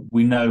 So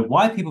we know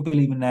why people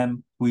believe in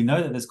them. We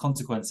know that there's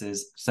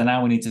consequences. So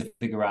now we need to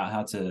figure out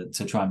how to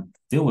try and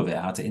deal with it,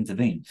 how to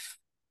intervene.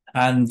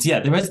 And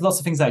yeah, there is lots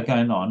of things that are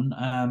going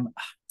on.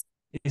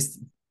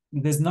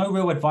 There's no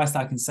real advice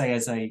that I can say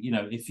as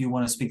if you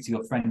want to speak to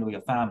your friend or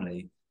your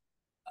family.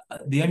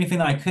 The only thing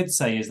that I could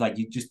say is like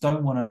you just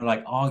don't want to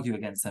like argue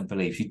against their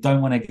beliefs. You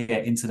don't want to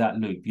get into that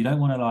loop. You don't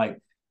want to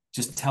like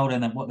just tell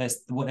them that what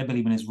they're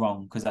believing is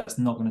wrong, because that's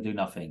not going to do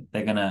nothing.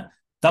 They're gonna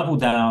double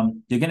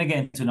down. You're going to get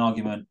into an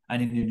argument,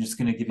 and then you're just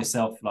going to give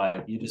yourself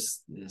like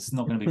it's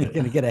not going to be You're good.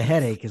 going to get a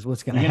headache is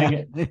what's going to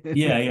happen.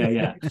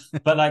 Yeah.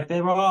 But like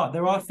there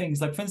are things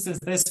like, for instance,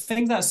 there's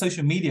things that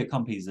social media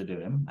companies are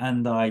doing,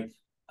 and like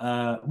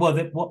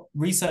what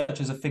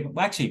researchers are figuring.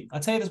 Well, actually,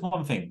 I'll tell you, there's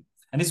one thing.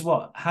 And this is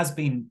what has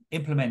been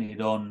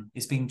implemented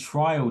it's being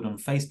trialed on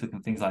Facebook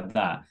and things like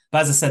that.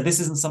 But as I said, this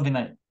isn't something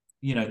that,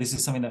 this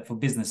is something that for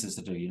businesses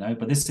to do,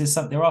 but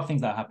there are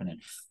things that are happening.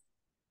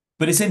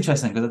 But it's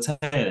interesting because I'll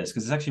tell you this,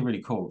 because it's actually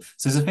really cool.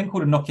 So there's a thing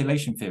called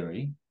inoculation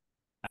theory,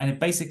 and it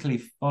basically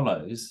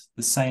follows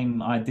the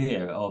same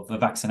idea of a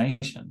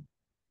vaccination.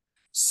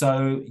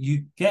 So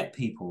you get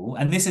people,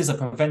 and this is a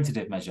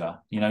preventative measure,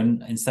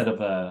 instead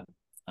of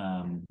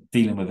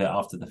dealing with it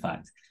after the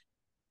fact.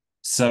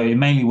 So it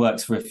mainly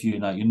works for if you're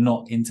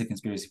not into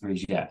conspiracy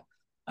theories yet.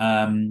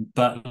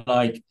 But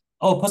like,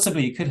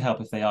 possibly it could help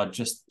if they are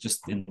just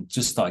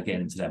start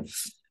getting into them.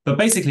 But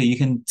basically, you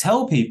can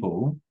tell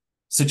people.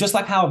 So just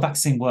like how a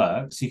vaccine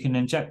works, you can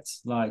inject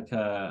like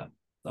a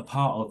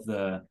part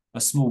of a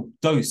small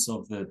dose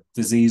of the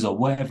disease or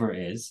whatever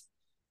it is,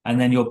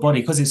 and then your body,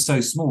 because it's so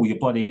small, your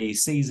body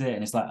sees it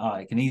and it's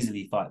like, it can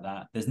easily fight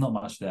that. There's not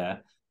much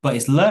there, but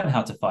it's learned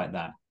how to fight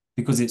that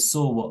because it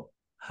saw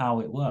how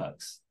it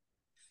works.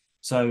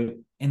 So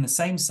in the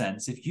same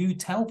sense, if you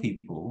tell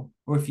people,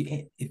 or if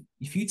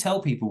you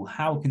tell people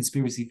how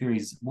conspiracy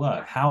theories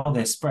work, how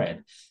they're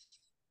spread,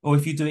 or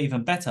if you do it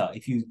even better,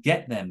 if you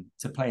get them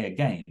to play a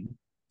game.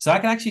 So I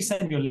can actually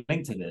send you a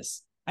link to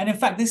this. And in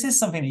fact, this is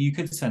something that you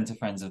could send to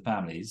friends and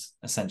families,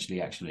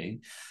 essentially, actually.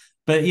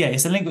 But yeah,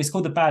 it's a link. It's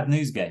called the Bad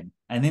News Game.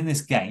 And in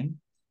this game,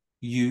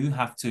 you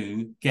have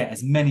to get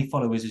as many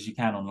followers as you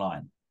can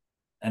online.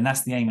 And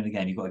that's the aim of the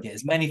game. You've got to get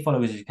as many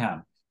followers as you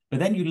can. But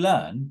then you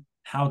learn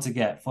how to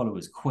get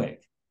followers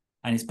quick.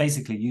 And it's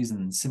basically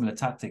using similar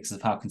tactics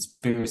of how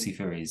conspiracy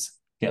theories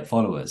get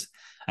followers.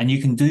 And you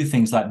can do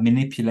things like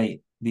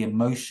manipulate the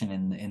emotion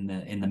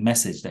in the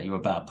message that you're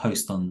about to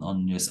post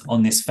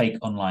on this fake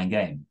online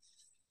game.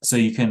 So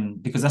you can,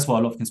 because that's what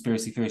a lot of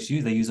conspiracy theorists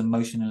use, they use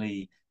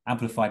emotionally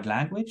amplified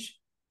language.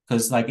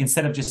 Because like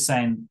instead of just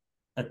saying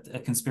a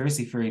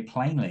conspiracy theory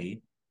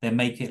plainly, they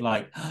make it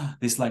like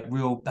this like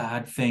real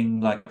bad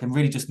thing, like, and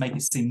really just make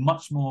it seem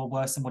much more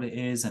worse than what it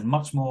is and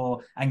much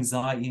more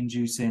anxiety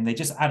inducing. They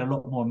just add a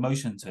lot more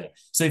emotion to it.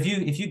 So if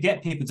you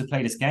get people to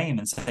play this game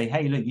and say,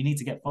 hey, look, you need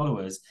to get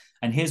followers,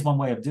 and here's one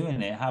way of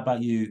doing it. How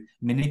about you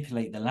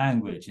manipulate the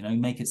language,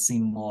 make it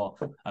seem more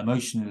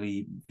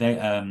emotionally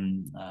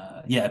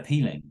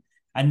appealing.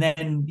 And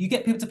then you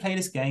get people to play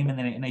this game,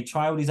 and they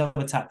try all these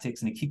other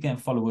tactics, and they keep getting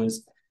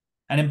followers.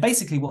 And then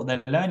basically what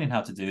they're learning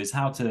how to do is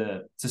how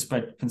to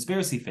spread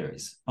conspiracy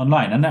theories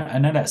online. And I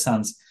know that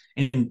sounds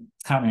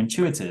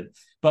counterintuitive,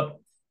 but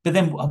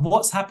then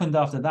what's happened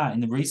after that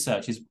in the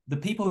research is the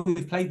people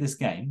who've played this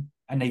game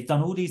and they've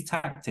done all these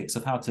tactics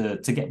of how to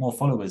get more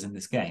followers in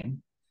this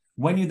game,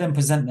 when you then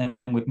present them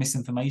with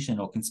misinformation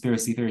or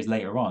conspiracy theories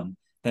later on,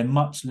 they're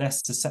much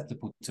less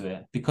susceptible to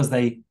it because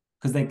they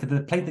played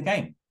the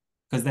game,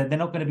 because they're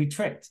not going to be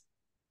tricked.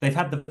 They've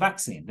had the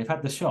vaccine, they've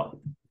had the shot.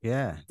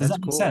 Yeah, Does that's that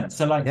make cool. sense?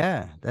 So like,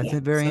 Yeah, that's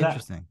very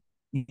interesting.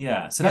 So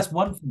Yeah, that's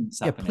one thing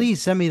that's yeah. happening.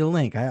 Please send me the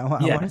link. I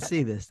want Yeah, to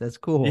see this. That's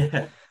cool.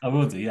 yeah, I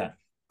will do. Yeah.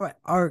 All right.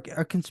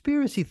 Are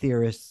conspiracy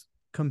theorists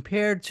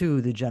compared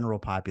to the general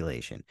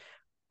population?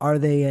 Are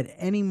they at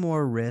any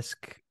more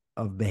risk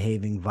of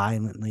behaving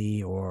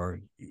violently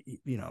or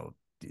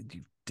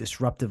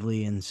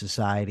disruptively in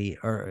society,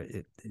 or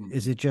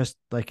is it just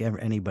like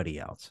anybody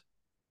else?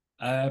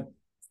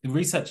 The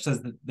research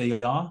says that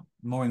they are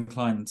more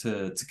inclined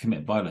to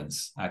commit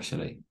violence,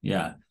 actually.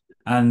 Yeah.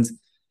 And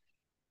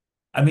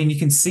I mean, you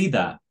can see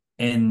that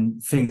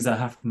in things that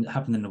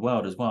happen in the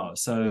world as well.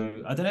 So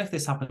I don't know if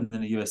this happened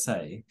in the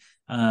USA,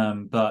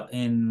 but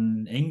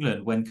in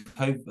England, when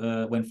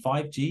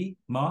 5G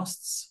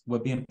masts were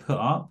being put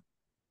up,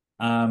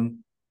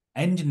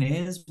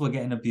 engineers were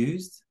getting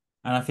abused,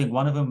 and I think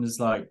one of them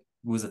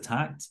was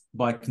attacked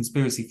by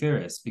conspiracy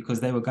theorists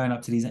because they were going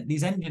up to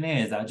these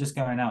engineers that are just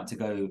going out to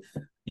go,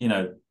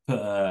 put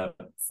a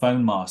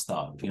phone mast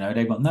up.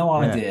 They've got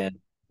no Yeah. idea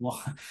what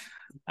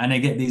And they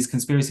get these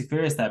conspiracy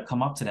theorists that have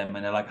come up to them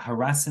and they're like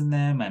harassing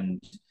them.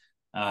 And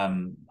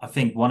I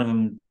think one of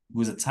them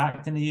was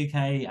attacked in the UK,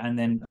 and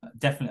then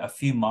definitely a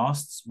few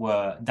masts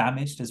were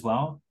damaged as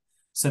well.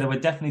 So there were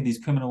definitely these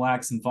criminal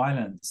acts and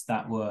violence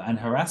that were and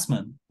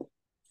harassment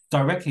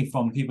directly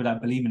from people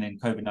that believe in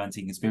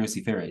COVID-19 conspiracy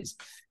theories.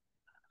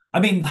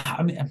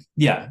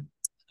 Yeah.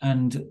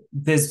 And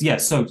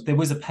so there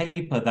was a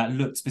paper that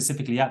looked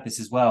specifically at this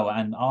as well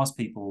and asked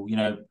people,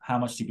 how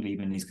much do you believe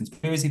in these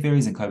conspiracy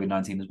theories? And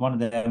COVID-19 was one of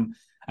them.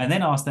 And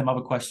then asked them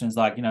other questions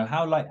like,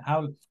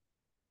 how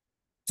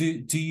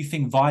do you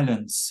think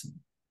violence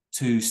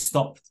to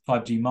stop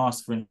 5G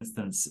masks, for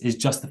instance, is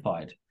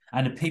justified?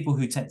 And the people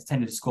who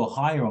tended to score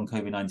higher on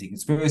COVID-19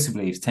 conspiracy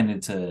beliefs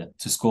tended to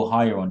score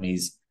higher on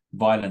these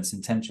violence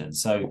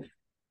intentions. So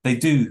they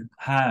do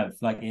have,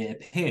 like it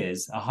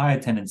appears, a higher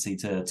tendency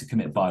to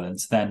commit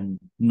violence than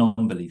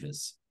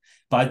non-believers.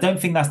 But I don't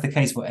think that's the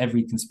case for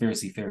every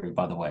conspiracy theory,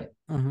 by the way.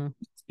 Mm-hmm.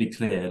 To be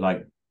clear,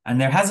 and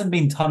there hasn't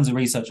been tons of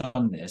research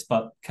on this,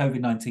 but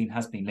COVID-19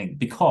 has been linked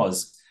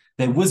because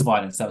there was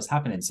violence that was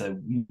happening. So,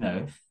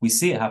 we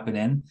see it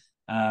happening,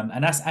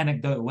 and that's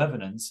anecdotal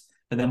evidence.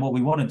 But then what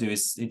we want to do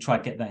is try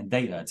to get that in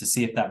data to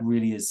see if that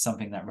really is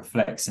something that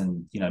reflects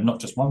in, not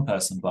just one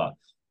person, but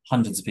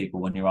hundreds of people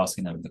when you're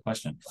asking them the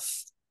question.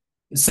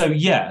 So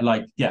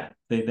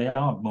they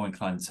are more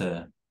inclined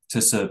to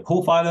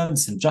support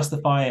violence and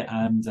justify it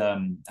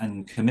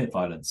and commit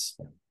violence.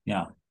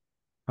 Yeah.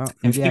 Oh,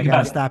 maybe I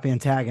gotta stop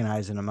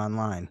antagonizing them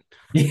online.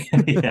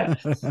 yeah,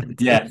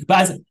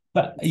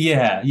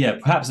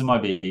 perhaps it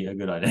might be a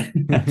good idea.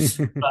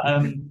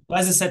 but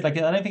as I said, I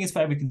don't think it's for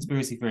every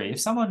conspiracy theory. If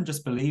someone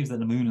just believes that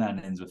the moon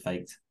landings were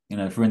faked,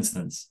 for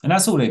instance, and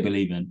that's all they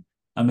believe in,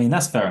 I mean,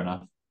 that's fair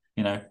enough,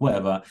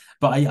 whatever.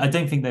 But I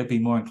don't think they'd be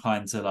more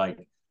inclined to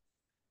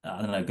I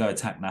don't know, go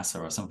attack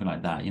NASA or something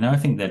like that. I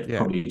think they'd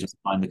probably just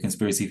find the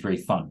conspiracy theory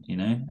fun,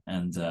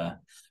 and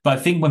but I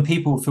think when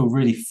people feel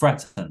really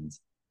threatened,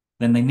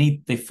 then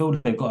they feel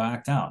they've got to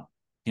act out.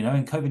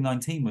 And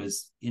COVID-19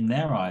 was, in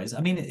their eyes,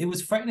 I mean, it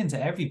was threatening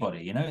to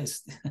everybody.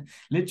 It's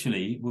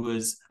literally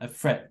was a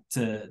threat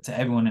to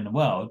everyone in the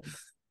world.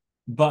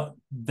 But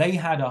they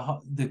had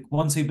the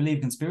ones who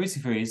believe conspiracy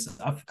theories,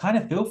 I kind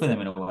of feel for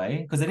them in a way,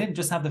 because they didn't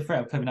just have the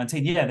threat of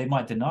COVID-19. Yeah, they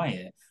might deny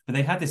it, but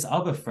they had this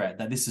other threat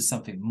that this is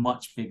something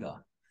much bigger,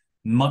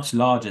 much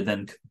larger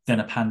than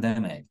a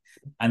pandemic.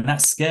 And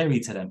that's scary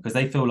to them because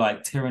they feel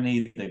like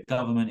tyranny, the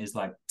government is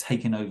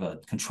taking over,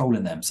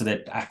 controlling them. So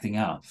they're acting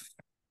out,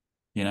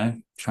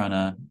 trying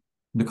to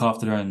look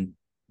after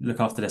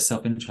their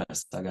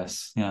self-interest, I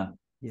guess. Yeah.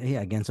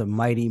 Yeah, against a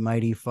mighty,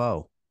 mighty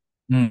foe.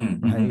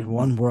 Mm-hmm. Right?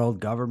 One world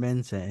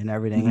governments and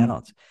everything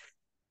else.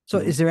 So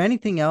is there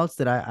anything else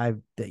that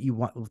that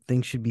you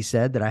think should be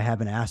said that I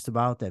haven't asked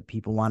about that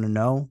people want to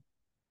know?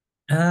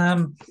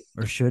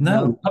 Or should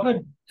know? We've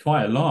covered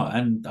quite a lot,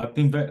 and I've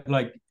been very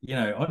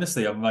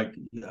honestly, I'm I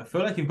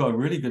feel like you've got a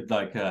really good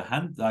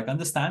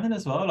understanding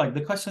as well.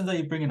 The questions that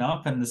you're bringing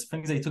up and the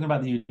things that you're talking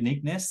about, the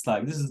uniqueness,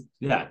 this is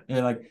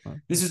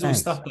this is all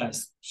stuff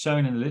that's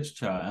shown in the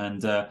literature,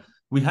 and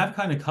we have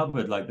kind of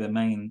covered the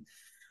main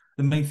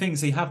things.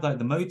 So you have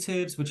the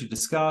motives, which you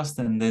discussed,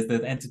 and there's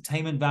the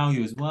entertainment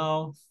value as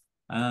well.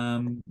 I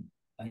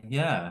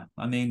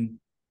mean,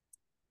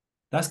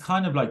 that's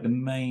kind of the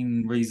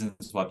main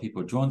reasons why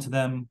people are drawn to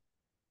them.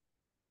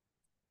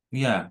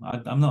 Yeah,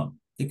 I'm not,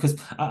 because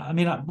I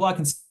mean, what I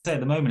can say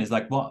at the moment is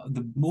all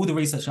the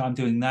research I'm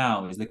doing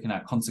now is looking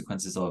at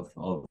consequences of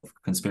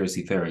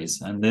conspiracy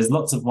theories, and there's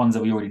lots of ones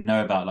that we already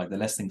know about, they're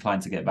less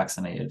inclined to get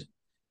vaccinated.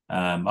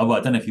 I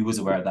don't know if you was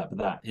aware of that, but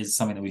that is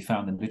something that we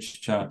found in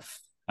literature.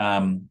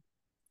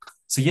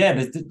 So yeah,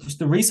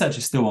 the research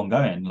is still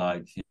ongoing.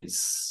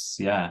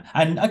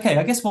 And okay,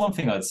 I guess one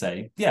thing I'd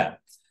say,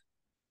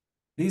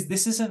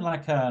 this isn't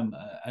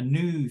a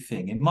new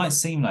thing. It might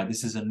seem like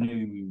this is a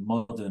new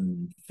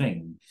modern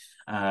thing,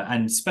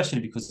 and especially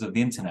because of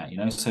the internet,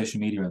 social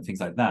media and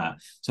things like that.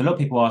 So a lot of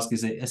people ask,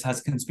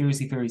 has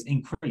conspiracy theories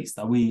increased?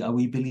 Are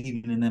we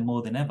believing in them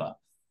more than ever?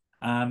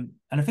 And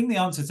I think the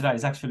answer to that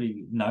is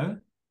actually no.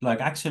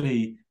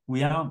 Actually,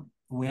 we aren't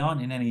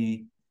in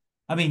any.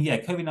 I mean, yeah,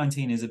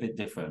 COVID-19 is a bit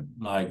different.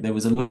 There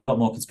was a lot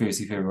more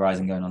conspiracy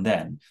theorizing going on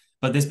then,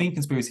 but there's been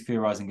conspiracy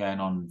theorizing going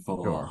on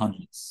for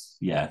hundreds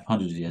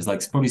of years,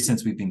 probably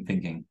since we've been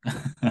thinking.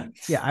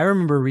 Yeah, I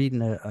remember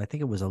reading I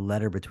think it was a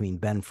letter between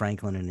Ben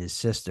Franklin and his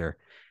sister.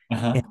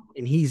 And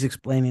he's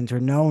explaining to her,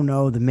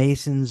 no, the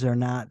Masons are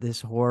not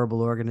this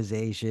horrible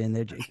organization.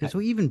 Because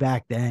even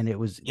back then it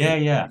was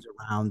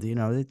around.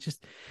 It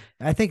just,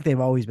 I think they've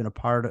always been a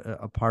part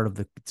of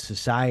the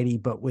society,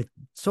 but with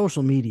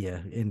social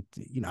media, and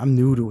I'm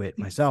new to it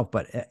myself,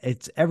 but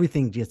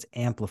everything gets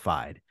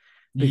amplified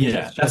because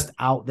it's just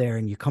out there,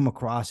 and you come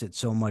across it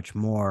so much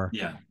more.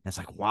 Yeah, and it's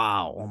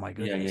wow, oh my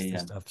goodness,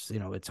 this stuff's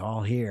it's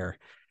all here.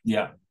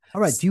 Yeah. All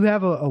right. Do you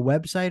have a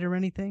website or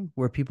anything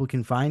where people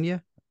can find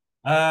you?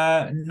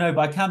 No, but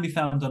I can be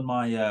found on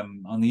my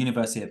on the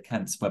University of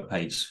Kent's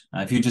webpage.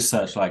 If you just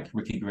search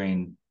Ricky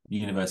Green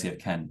University of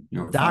Kent.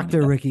 You're a founder Dr.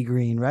 there. Ricky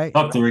Green, right?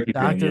 Dr. Ricky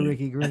Green, Dr. yeah.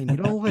 Ricky Green. You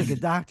don't look like a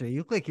doctor. You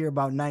look like you're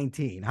about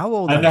 19. How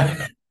old I are you?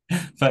 know.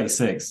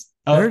 36.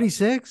 Oh,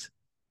 36?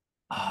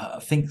 I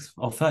think,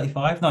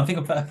 35. No, I think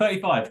I'm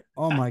 35.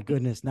 Oh my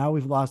goodness. Now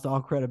we've lost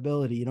all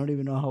credibility. You don't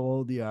even know how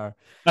old you are.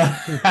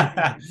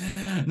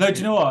 No, do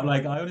you know what?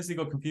 Like, I honestly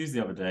got confused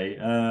the other day.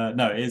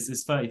 No,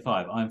 it's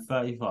 35. I'm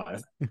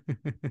 35.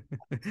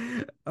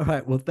 All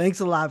right. Well, thanks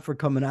a lot for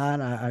coming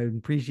on. I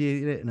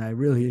appreciate it and I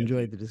really Yeah,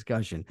 enjoyed the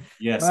discussion.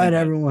 yeah, All right, same here.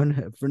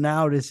 everyone. For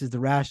now, this is The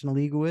Rational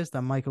Egoist.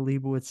 I'm Michael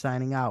Leibowitz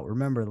signing out.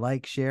 Remember,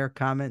 like, share,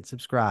 comment,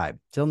 subscribe.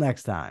 Till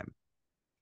next time.